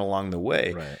enjoyment along the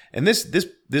way. Right. And this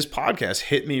podcast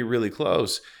hit me really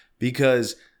close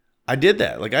because I did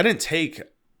that. Like I didn't take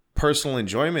personal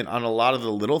enjoyment on a lot of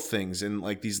the little things and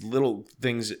like these little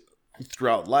things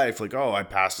throughout life. Like, oh, I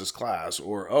passed this class,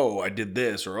 or, oh, I did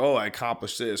this, or, oh, I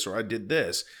accomplished this, or I did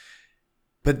this.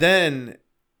 But then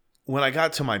when I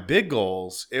got to my big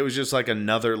goals, it was just like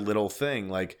another little thing,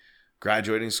 like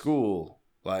graduating school,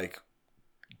 like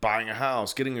buying a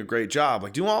house, getting a great job,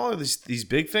 like doing all of these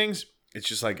big things. It's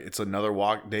just like, it's another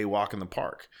day walk in the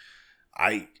park.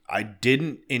 I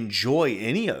didn't enjoy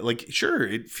any of it. Like, sure,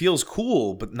 it feels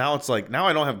cool, but now it's like, now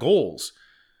I don't have goals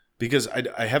because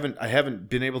I haven't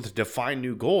been able to define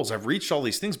new goals. I've reached all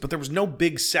these things, but there was no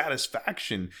big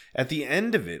satisfaction at the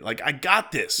end of it. Like, I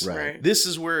got this. Right. This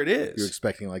is where it is. You're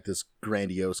expecting like this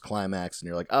grandiose climax, and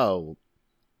you're like, oh,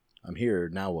 I'm here.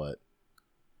 Now what?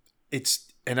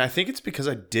 And I think it's because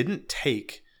I didn't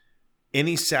take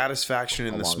any satisfaction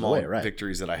in the small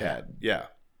victories that I had. Yeah.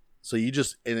 So you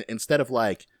just, instead of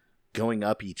like going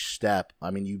up each step,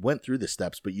 I mean, you went through the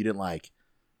steps, but you didn't like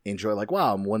enjoy like,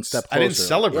 wow, I'm one step closer. I didn't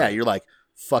celebrate. Yeah, you're like,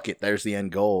 fuck it, there's the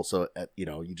end goal. So, you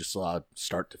know, you just saw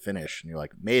start to finish, and you're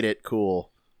like, made it,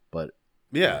 cool. But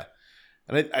yeah.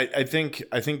 And I think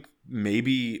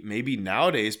maybe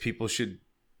nowadays people should,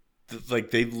 like,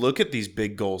 they look at these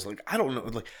big goals. Like, I don't know.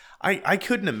 Like, I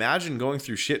couldn't imagine going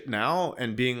through shit now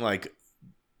and being like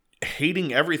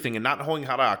hating everything and not knowing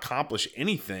how to accomplish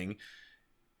anything.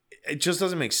 It just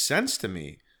doesn't make sense to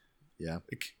me. Yeah.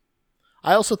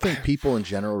 I also think people in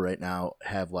general right now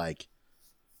have like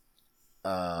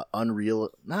not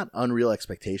unreal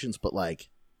expectations, but like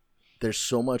there's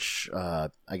so much, I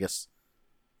guess,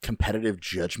 competitive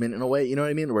judgment in a way, you know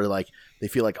what I mean? Where like they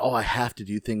feel like, oh, I have to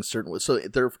do things certain ways. So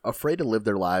they're afraid to live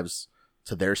their lives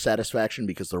to their satisfaction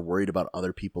because they're worried about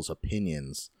other people's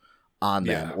opinions on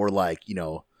them. Yeah. Or like, you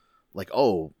know, like,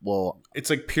 oh, well, it's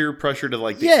like peer pressure to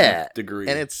like the nth degree.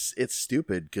 And it's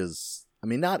stupid because, I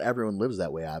mean, not everyone lives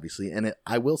that way, obviously. And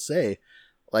I will say,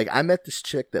 like, I met this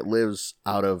chick that lives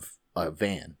out of a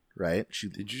van, right?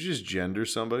 Did you just gender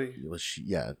somebody?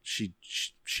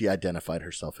 She identified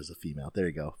herself as a female. There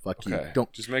you go. Fuck you.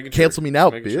 Don't just make it cancel me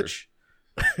now, bitch.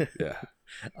 Sure. Yeah.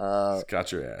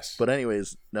 Got your ass. But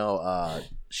anyways, no,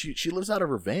 she lives out of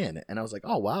her van, and I was like,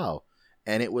 oh wow.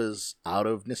 And it was out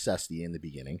of necessity in the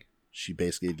beginning. She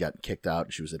basically had gotten kicked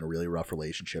out. She was in a really rough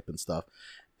relationship and stuff.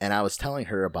 And I was telling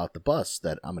her about the bus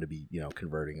that I'm going to be,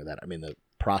 converting, or that I'm in the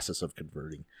process of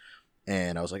converting.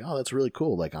 And I was like, oh, that's really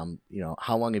cool. Like,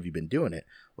 how long have you been doing it?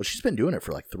 Well, she's been doing it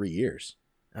for like 3 years.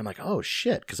 And I'm like, oh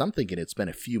shit. Cause I'm thinking it's been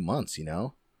a few months, And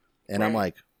right. I'm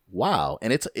like, wow.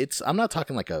 And it's, I'm not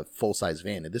talking like a full size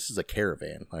van. This is a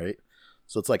caravan, right?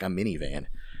 So it's like a minivan.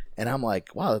 And I'm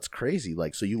like, wow, that's crazy.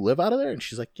 Like, so you live out of there? And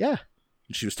she's like, yeah.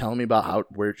 And she was telling me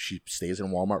about where she stays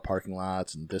in Walmart parking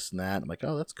lots and this and that. I'm like,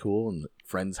 oh, that's cool. And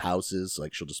friends' houses,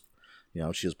 like she'll just,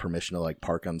 she has permission to like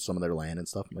park on some of their land and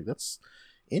stuff. I'm like, that's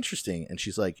interesting. And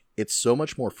she's like, it's so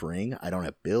much more freeing. I don't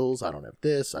have bills. I don't have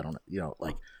this. I don't,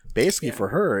 like basically for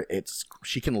her,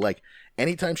 she can like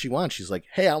anytime she wants, she's like,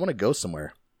 hey, I want to go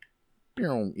somewhere.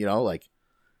 Like,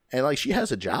 and like she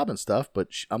has a job and stuff, but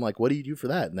I'm like, what do you do for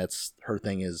that? And that's her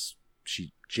thing is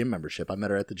gym membership. I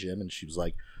met her at the gym and she was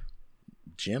like,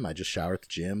 gym, I just shower at the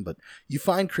gym. But you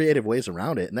find creative ways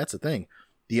around it. And that's the thing.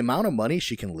 The amount of money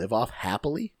she can live off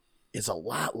happily is a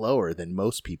lot lower than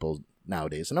most people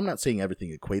nowadays. And I'm not saying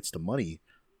everything equates to money,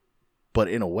 but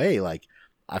in a way, like,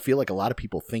 I feel like a lot of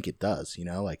people think it does,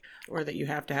 like, or that you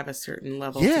have to have a certain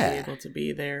level to be able to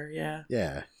be there. Yeah.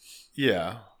 Yeah.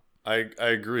 Yeah. I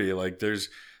agree. Like there's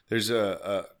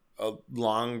a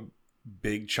long,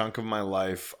 big chunk of my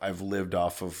life I've lived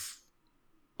off of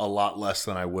a lot less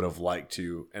than I would have liked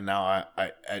to. And now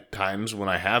I at times when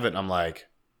I have it, I'm like,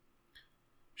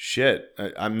 shit,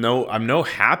 I'm no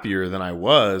happier than I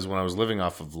was when I was living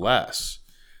off of less.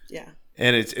 Yeah.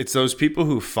 And it's those people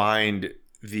who find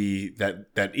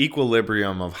that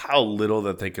equilibrium of how little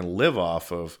that they can live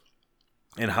off of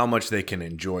and how much they can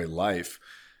enjoy life.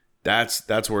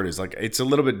 That's where it is. Like, it's a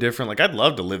little bit different. Like, I'd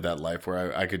love to live that life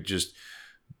where I could just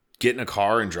get in a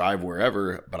car and drive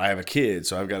wherever, but I have a kid,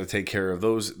 so I've got to take care of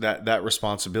that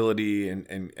responsibility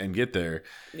and get there.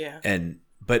 Yeah.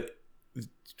 But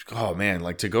oh man,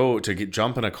 like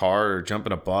jump in a car or jump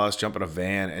in a bus, jump in a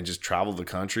van and just travel the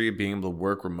country, being able to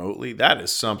work remotely, that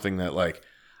is something that like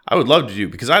I would love to do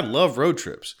because I love road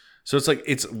trips. So it's like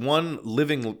it's one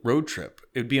living road trip.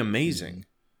 It'd be amazing.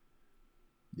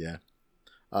 Yeah.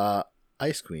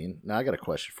 Ice Queen, now I got a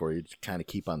question for you to kind of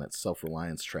keep on that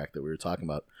self-reliance track that we were talking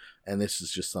about. And this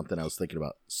is just something I was thinking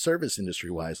about. Service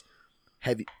industry-wise,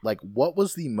 what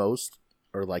was the most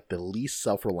or like the least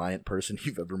self-reliant person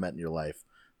you've ever met in your life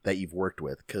that you've worked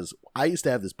with? Because I used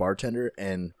to have this bartender,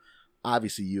 and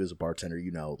obviously you as a bartender,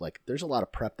 like there's a lot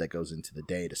of prep that goes into the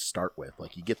day to start with.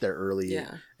 Like you get there early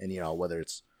and, whether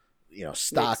it's,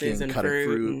 stocking, cutting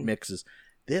fruit, mixes.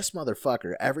 This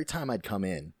motherfucker, every time I'd come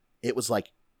in, it was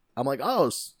like, I'm like, oh,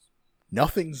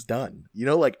 nothing's done.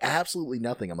 Like absolutely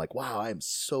nothing. I'm like, wow, I am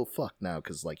so fucked now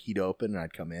because like he'd open and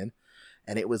I'd come in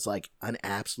and it was like an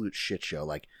absolute shit show.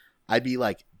 Like I'd be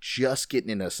like just getting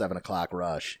into a 7 o'clock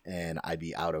rush and I'd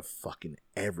be out of fucking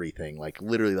everything. Like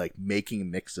literally like making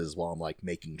mixes while I'm like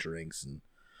making drinks and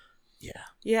yeah.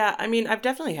 Yeah, I mean, I've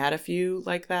definitely had a few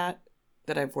like that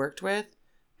I've worked with.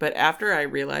 But after I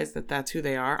realize that that's who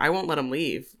they are, I won't let them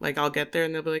leave. Like, I'll get there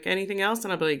and they'll be like, anything else?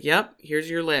 And I'll be like, yep, here's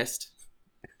your list.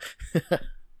 And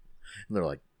they're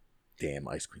like, damn,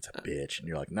 Ice Queen's a bitch. And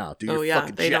you're like, nah, do your fucking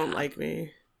job. They don't like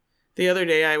me. The other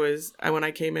day when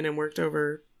I came in and worked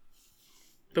over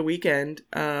the weekend,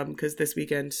 because this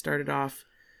weekend started off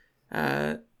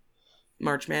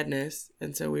March Madness.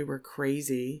 And so we were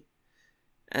crazy.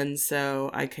 And so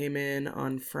I came in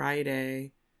on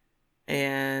Friday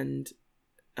and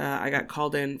I got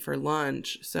called in for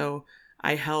lunch. So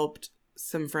I helped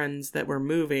some friends that were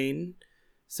moving.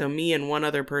 So me and one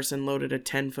other person loaded a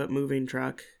 10-foot moving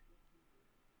truck.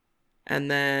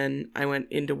 And then I went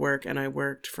into work and I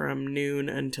worked from noon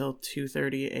until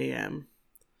 2:30 a.m.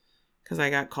 because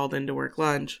I got called in to work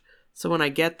lunch. So when I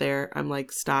get there, I'm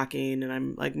like stocking and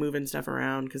I'm like moving stuff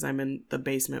around because I'm in the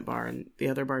basement bar and the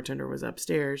other bartender was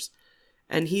upstairs.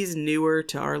 And he's newer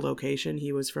to our location.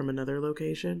 He was from another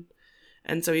location.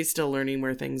 And so he's still learning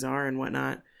where things are and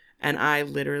whatnot. And I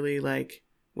literally like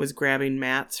was grabbing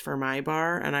mats for my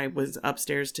bar and I was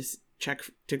upstairs to check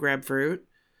to grab fruit.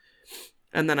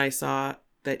 And then I saw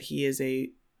that he is a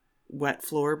wet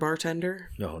floor bartender.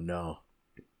 Oh, no.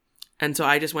 And so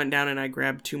I just went down and I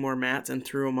grabbed 2 more mats and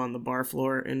threw them on the bar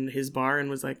floor in his bar and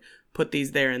was like, put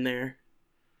these there and there.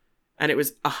 And it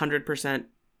was 100%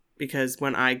 because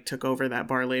when I took over that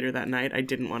bar later that night, I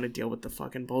didn't want to deal with the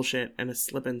fucking bullshit and a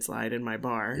slip and slide in my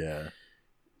bar. Yeah.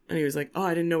 And he was like, oh,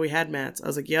 I didn't know we had mats. I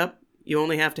was like, yep, you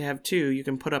only have to have 2. You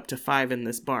can put up to 5 in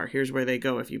this bar. Here's where they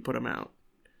go if you put them out.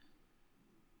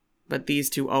 but these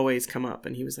two always come up.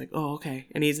 And he was like, oh, okay.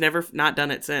 And he's never not done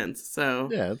it since. So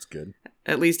yeah, that's good.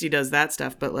 At least he does that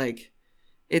stuff. But like,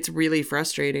 it's really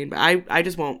frustrating. But I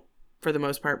just won't, for the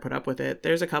most part, put up with it.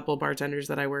 There's a couple bartenders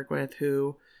that I work with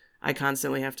who I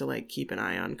constantly have to like keep an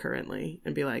eye on currently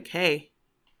and be like, hey,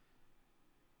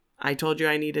 I told you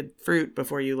I needed fruit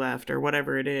before you left or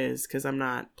whatever it is, because I'm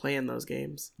not playing those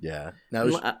games. Yeah.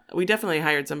 Now we definitely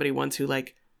hired somebody once who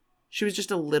like, she was just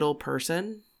a little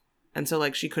person. And so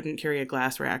like she couldn't carry a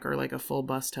glass rack or like a full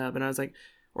bus tub. And I was like,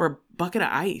 or a bucket of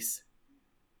ice.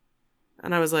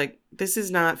 And I was like, this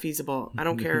is not feasible. I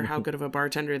don't care how good of a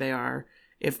bartender they are.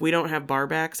 If we don't have bar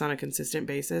backs on a consistent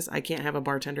basis, I can't have a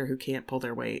bartender who can't pull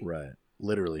their weight. Right.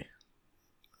 Literally.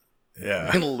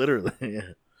 Yeah. Literally. Yeah.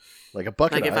 Like a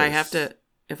bucket of ice.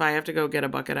 If I have to go get a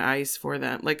bucket of ice for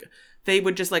them, like they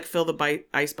would just like fill the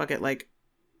ice bucket like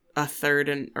a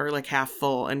third or like half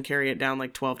full and carry it down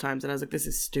like 12 times. And I was like, this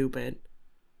is stupid.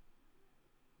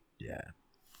 Yeah.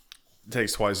 It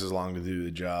takes twice as long to do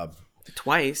the job.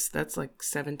 Twice? That's like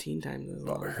 17 times as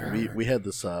long. We had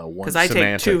this one. Because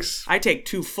I take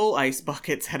two full ice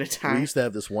buckets at a time. We used to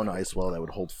have this one ice well that would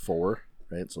hold 4.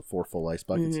 Right, so 4 full ice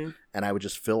buckets, and I would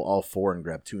just fill all 4 and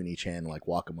grab 2 in each hand, and like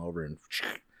walk them over and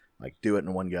like do it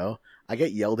in one go. I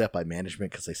get yelled at by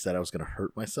management because they said I was going to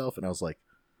hurt myself, and I was like,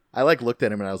 I like looked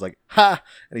at him and I was like, ha!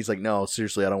 And he's like, no,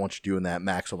 seriously, I don't want you doing that.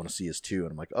 Max, I want to see his 2.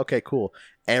 And I'm like, okay, cool.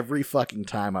 Every fucking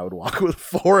time I would walk with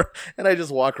 4, and I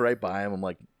just walk right by him. I'm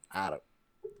like,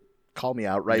 call me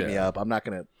out, write me up. I'm not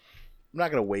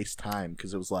gonna waste time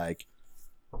because it was like,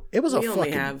 it was I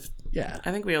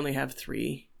think we only have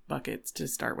 3 buckets to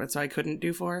start with, so I couldn't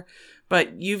do 4.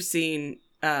 But you've seen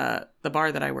the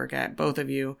bar that I work at, both of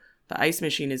you. The ice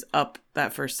machine is up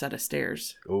that first set of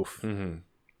stairs. Oof. Mm-hmm.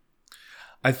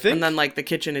 I think, and then like the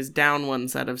kitchen is down one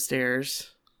set of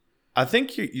stairs. I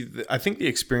think I think the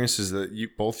experiences that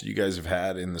both of you guys have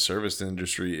had in the service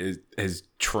industry has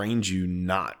trained you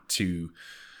not to,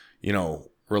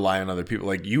 rely on other people.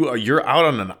 Like you're out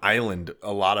on an island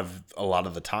a lot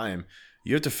of the time.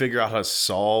 You have to figure out how to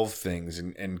solve things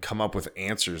and come up with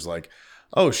answers like,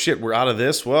 oh shit, we're out of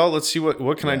this. Well, let's see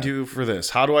what can I do for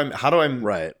this? How do I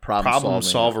right problem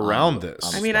solve around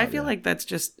this? I mean, I feel like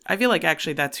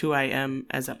actually that's who I am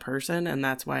as a person, and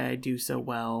that's why I do so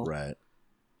well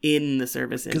in the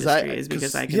service industry is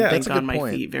because I can think on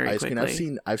my feet very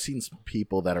quickly. I've seen some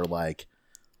people that are like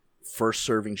first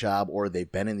serving job or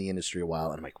they've been in the industry a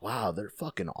while, and I'm like, wow, they're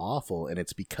fucking awful, and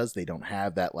it's because they don't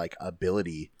have that like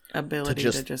ability to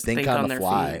just think on the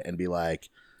fly and be like,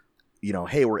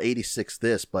 hey, we're 86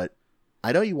 this, but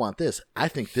I know you want this. I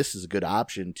think this is a good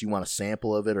option. Do you want a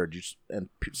sample of it, or and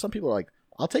some people are like,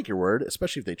 I'll take your word,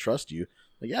 especially if they trust you.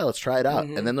 Like, yeah, let's try it out.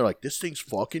 And then they're like, this thing's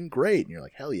fucking great. And you're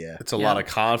like, hell yeah. It's a lot of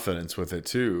confidence with it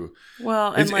too.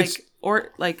 Well, and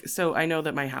so I know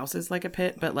that my house is like a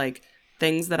pit, but like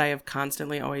things that I have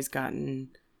constantly always gotten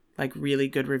like really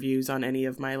good reviews on any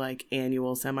of my like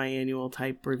annual, semi-annual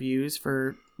type reviews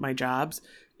for my jobs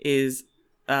is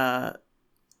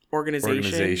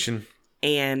organization,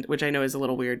 and which I know is a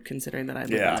little weird considering that I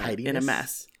live in a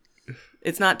mess.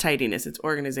 It's not tidiness, it's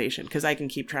organization, because I can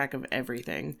keep track of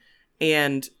everything,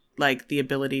 and like the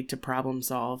ability to problem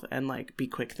solve and like be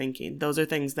quick thinking. Those are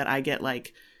things that I get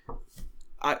like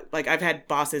I've had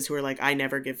bosses who are like, I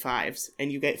never give 5s,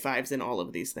 and you get 5s in all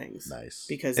of these things. Nice.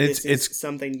 Because it's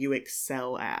something you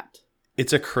excel at.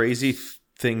 It's a crazy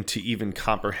thing to even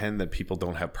comprehend that people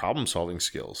don't have problem solving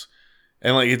skills.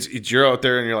 And like it's you're out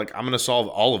there and you're like, I'm going to solve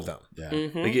all of them. Yeah.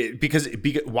 Mm-hmm. Like because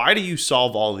why do you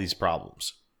solve all these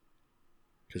problems?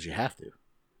 Because you have to.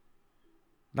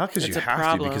 Not because you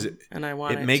have to, because it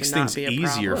makes things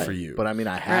easier for you. But I mean,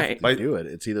 I have to do it.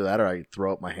 It's either that or I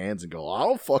throw up my hands and go, I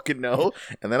don't fucking know.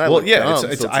 And then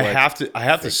I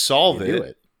have to solve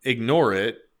it, ignore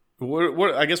it.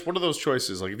 What I guess what are those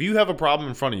choices? Like if you have a problem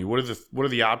in front of you, what are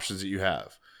the options that you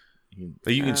have?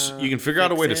 You can figure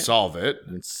out a way to solve it.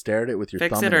 And stare at it with your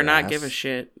fix thumb it or in not ass. give a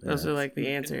shit. Those are like the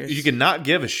answers. You can not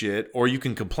give a shit, or you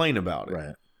can complain about it.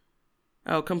 Right.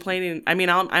 Oh, complaining. I mean,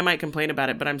 I might complain about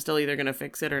it, but I'm still either going to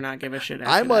fix it or not give a shit.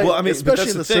 I might,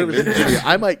 especially in the service industry,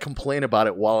 I might complain about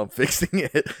it while I'm fixing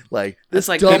it. Like this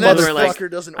like dumb motherfucker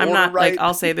doesn't order right. I'm not like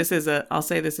I'll say this is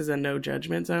a no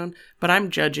judgment zone, but I'm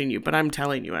judging you. But I'm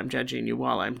telling you, I'm judging you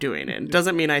while I'm doing it. It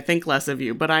doesn't mean I think less of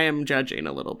you, but I am judging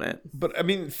a little bit. But I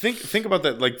mean, think about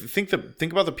that. Like think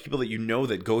about the people that you know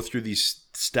that go through these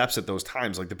steps at those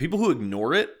times. Like the people who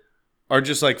ignore it are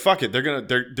just like, fuck it.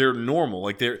 They're normal.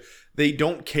 Like they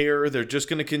don't care. They're just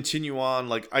going to continue on.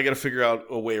 Like, I got to figure out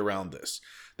a way around this.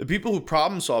 The people who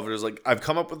problem solve it is like, I've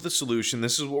come up with the solution.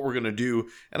 This is what we're going to do.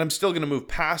 And I'm still going to move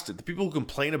past it. The people who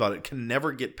complain about it can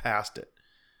never get past it.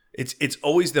 It's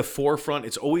always the forefront.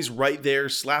 It's always right there,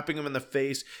 slapping them in the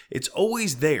face. It's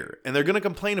always there, and they're going to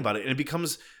complain about it, and it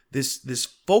becomes this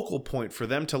focal point for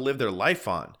them to live their life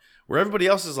on, where everybody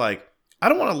else is like, I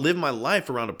don't want to live my life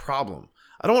around a problem.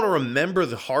 I don't want to remember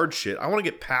the hard shit. I want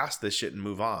to get past this shit and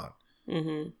move on.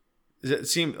 Mm-hmm. Does it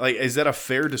seem like, is that a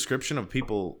fair description of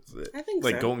people? I think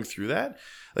like going through that.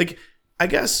 Like, I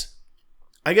guess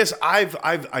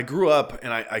I grew up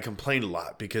and I complained a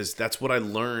lot because that's what I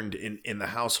learned in the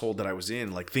household that I was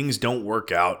in. Like, things don't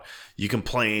work out, you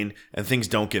complain, and things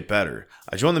don't get better.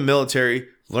 I joined the military,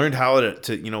 learned how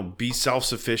to be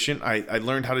self-sufficient. I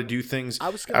learned how to do things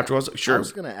afterwards. Sure. I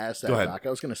was going to ask that, Doc. I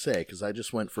was going to say, because I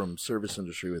just went from service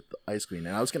industry with Ice Queen,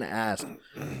 and I was going to ask,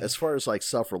 as far as like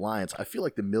self-reliance, I feel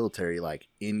like the military like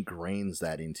ingrains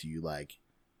that into you. Like,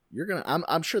 you're going to,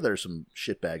 I'm sure there's some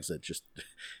shitbags that just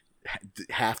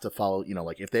have to follow,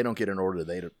 like if they don't get an order,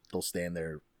 they'll stand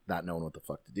there not knowing what the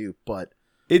fuck to do. But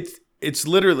it's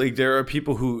literally, there are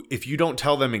people who, if you don't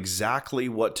tell them exactly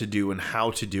what to do and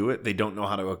how to do it, they don't know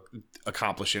how to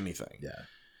accomplish anything. Yeah.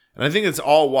 And I think it's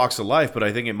all walks of life, but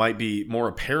I think it might be more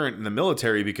apparent in the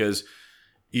military because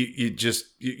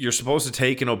you're supposed to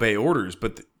take and obey orders,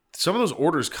 but some of those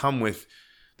orders come with,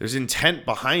 there's intent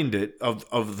behind it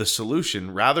of the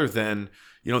solution rather than,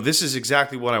 this is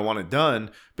exactly what I want it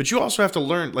done. But you also have to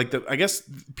learn, I guess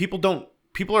people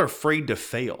are afraid to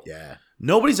fail. Yeah.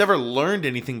 Nobody's ever learned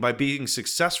anything by being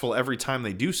successful every time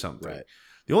they do something. Right.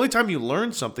 The only time you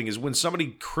learn something is when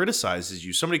somebody criticizes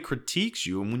you, somebody critiques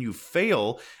you, and when you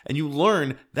fail and you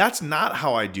learn, that's not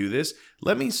how I do this.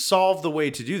 Let me solve the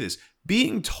way to do this.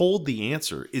 Being told the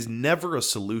answer is never a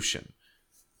solution.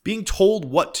 Being told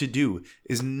what to do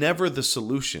is never the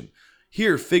solution.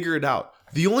 Here, figure it out.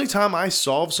 The only time I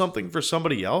solve something for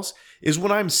somebody else is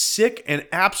when I'm sick and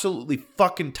absolutely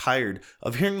fucking tired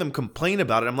of hearing them complain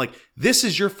about it. I'm like, this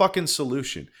is your fucking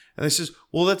solution. And they says,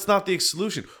 well, that's not the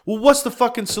solution. Well, what's the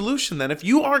fucking solution then? If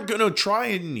you aren't going to try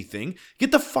anything,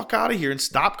 get the fuck out of here and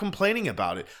stop complaining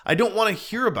about it. I don't want to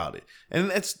hear about it. And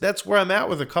that's where I'm at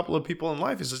with a couple of people in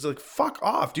life. It's just like, fuck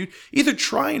off, dude. Either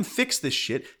try and fix this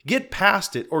shit, get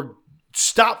past it, or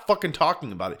stop fucking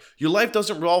talking about it. Your life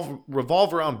doesn't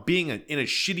revolve around being in a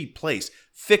shitty place.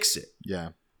 Fix it. Yeah.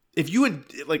 If you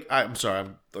I'm sorry,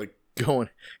 I'm like going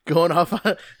off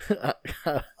on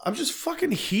I'm just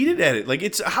fucking heated at it. Like,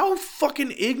 it's, how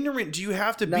fucking ignorant do you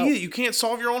have to be that you can't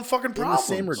solve your own fucking problems?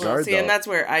 In the same regard, and that's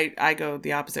where I go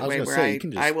the opposite way, where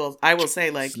I will say,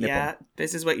 like, yeah,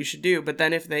 this is what you should do. But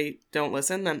then if they don't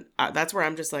listen, then that's where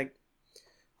I'm just like,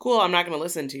 cool, I'm not going to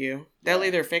listen to you. They'll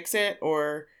either fix it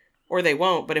or they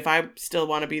won't. But if I still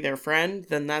want to be their friend,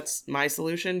 then that's my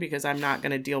solution, because I'm not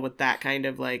going to deal with that kind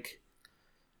of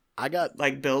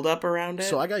build up around it.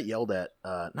 So I got yelled at,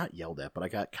 not yelled at, but I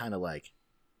got kind of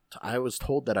I was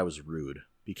told that I was rude,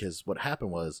 because what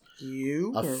happened was,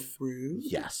 you were rude?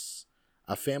 Yes.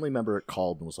 A family member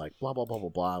called and was like, blah, blah, blah, blah,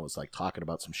 blah, and was like talking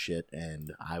about some shit.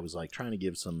 And I was like trying to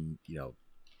give some,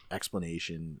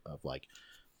 explanation of like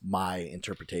my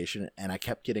interpretation. And I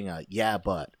kept getting a, yeah,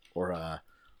 but, or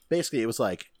basically it was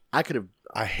like,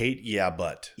 I hate yeah,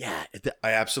 but. Yeah.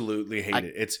 I absolutely hate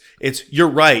it. It's, you're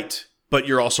right, but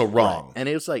you're also wrong. Right. And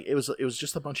it was like, it was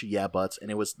just a bunch of yeah buts,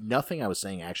 and it was nothing I was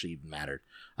saying actually even mattered.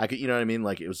 I could, you know what I mean?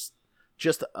 Like, it was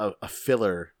just a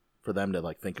filler for them to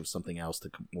like think of something else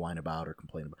to whine about or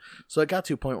complain about. So it got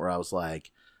to a point where I was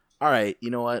like, all right,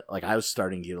 you know what? Like, I was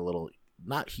starting to get a little,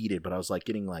 not heated, but I was like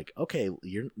getting like, okay,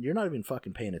 you're not even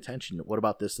fucking paying attention. What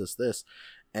about this?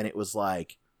 And it was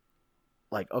like,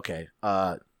 okay,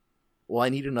 well, I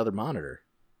need another monitor,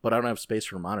 but I don't have space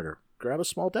for a monitor. Grab a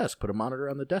small desk, put a monitor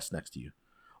on the desk next to you.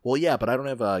 Well, yeah, but I don't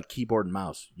have a keyboard and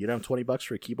mouse. You don't have $20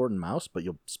 for a keyboard and mouse, but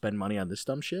you'll spend money on this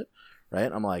dumb shit,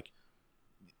 right? I'm like,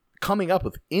 coming up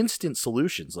with instant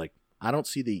solutions. Like, I don't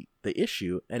see the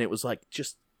issue, and it was like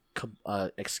just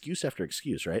excuse after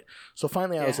excuse, right? So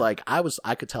finally, I was like,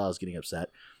 I could tell I was getting upset.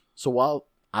 So while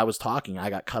I was talking, I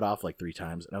got cut off like 3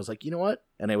 times, and I was like, you know what?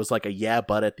 And it was like a yeah,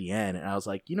 but at the end, and I was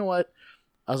like, you know what?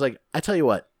 I was like, I tell you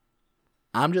what.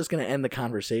 I'm just going to end the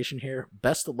conversation here.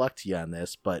 Best of luck to you on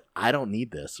this, but I don't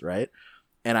need this, right?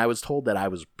 And I was told that I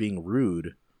was being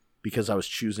rude because I was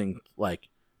choosing,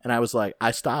 and I was like,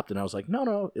 I stopped and I was like,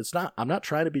 no, it's not. I'm not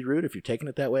trying to be rude. If you're taking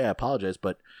it that way, I apologize,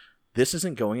 but this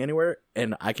isn't going anywhere,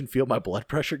 and I can feel my blood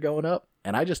pressure going up,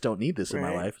 and I just don't need this in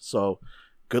my life. So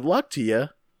good luck to you.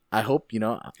 I hope,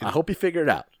 I hope you figure it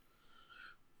out.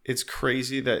 It's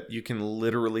crazy that you can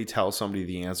literally tell somebody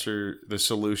the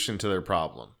solution to their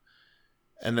problem,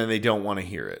 and then they don't want to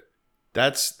hear it.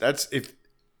 That's if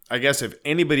I guess if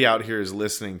anybody out here is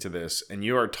listening to this and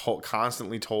you are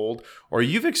constantly told, or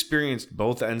you've experienced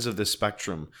both ends of the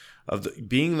spectrum of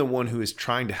being the one who is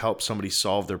trying to help somebody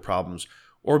solve their problems,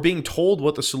 or being told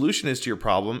what the solution is to your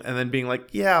problem and then being like,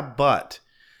 yeah, but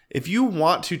if you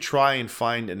want to try and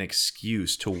find an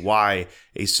excuse to why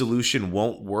a solution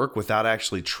won't work without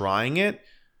actually trying it,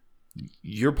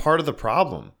 you're part of the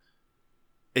problem.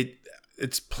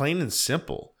 It's plain and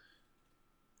simple.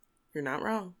 You're not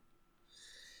wrong.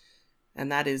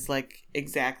 And that is like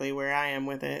exactly where I am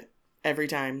with it every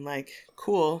time. Like,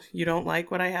 cool, you don't like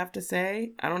what I have to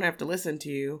say? I don't have to listen to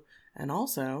you. And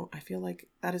also, I feel like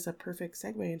that is a perfect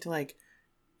segue into like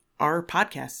our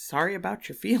podcast. Sorry about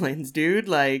your feelings, dude.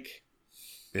 Like,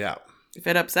 yeah. If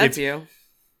it upsets you,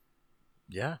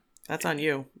 yeah, that's on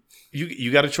you.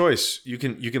 You got a choice. You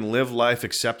can live life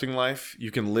accepting life.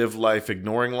 You can live life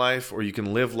ignoring life, or you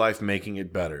can live life making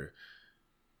it better.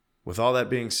 With all that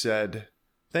being said,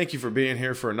 thank you for being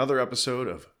here for another episode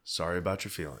of Sorry About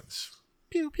Your Feelings.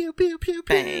 Pew, pew, pew, pew,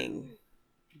 pew. Bang.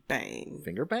 Bang.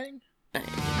 Finger bang?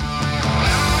 Bang.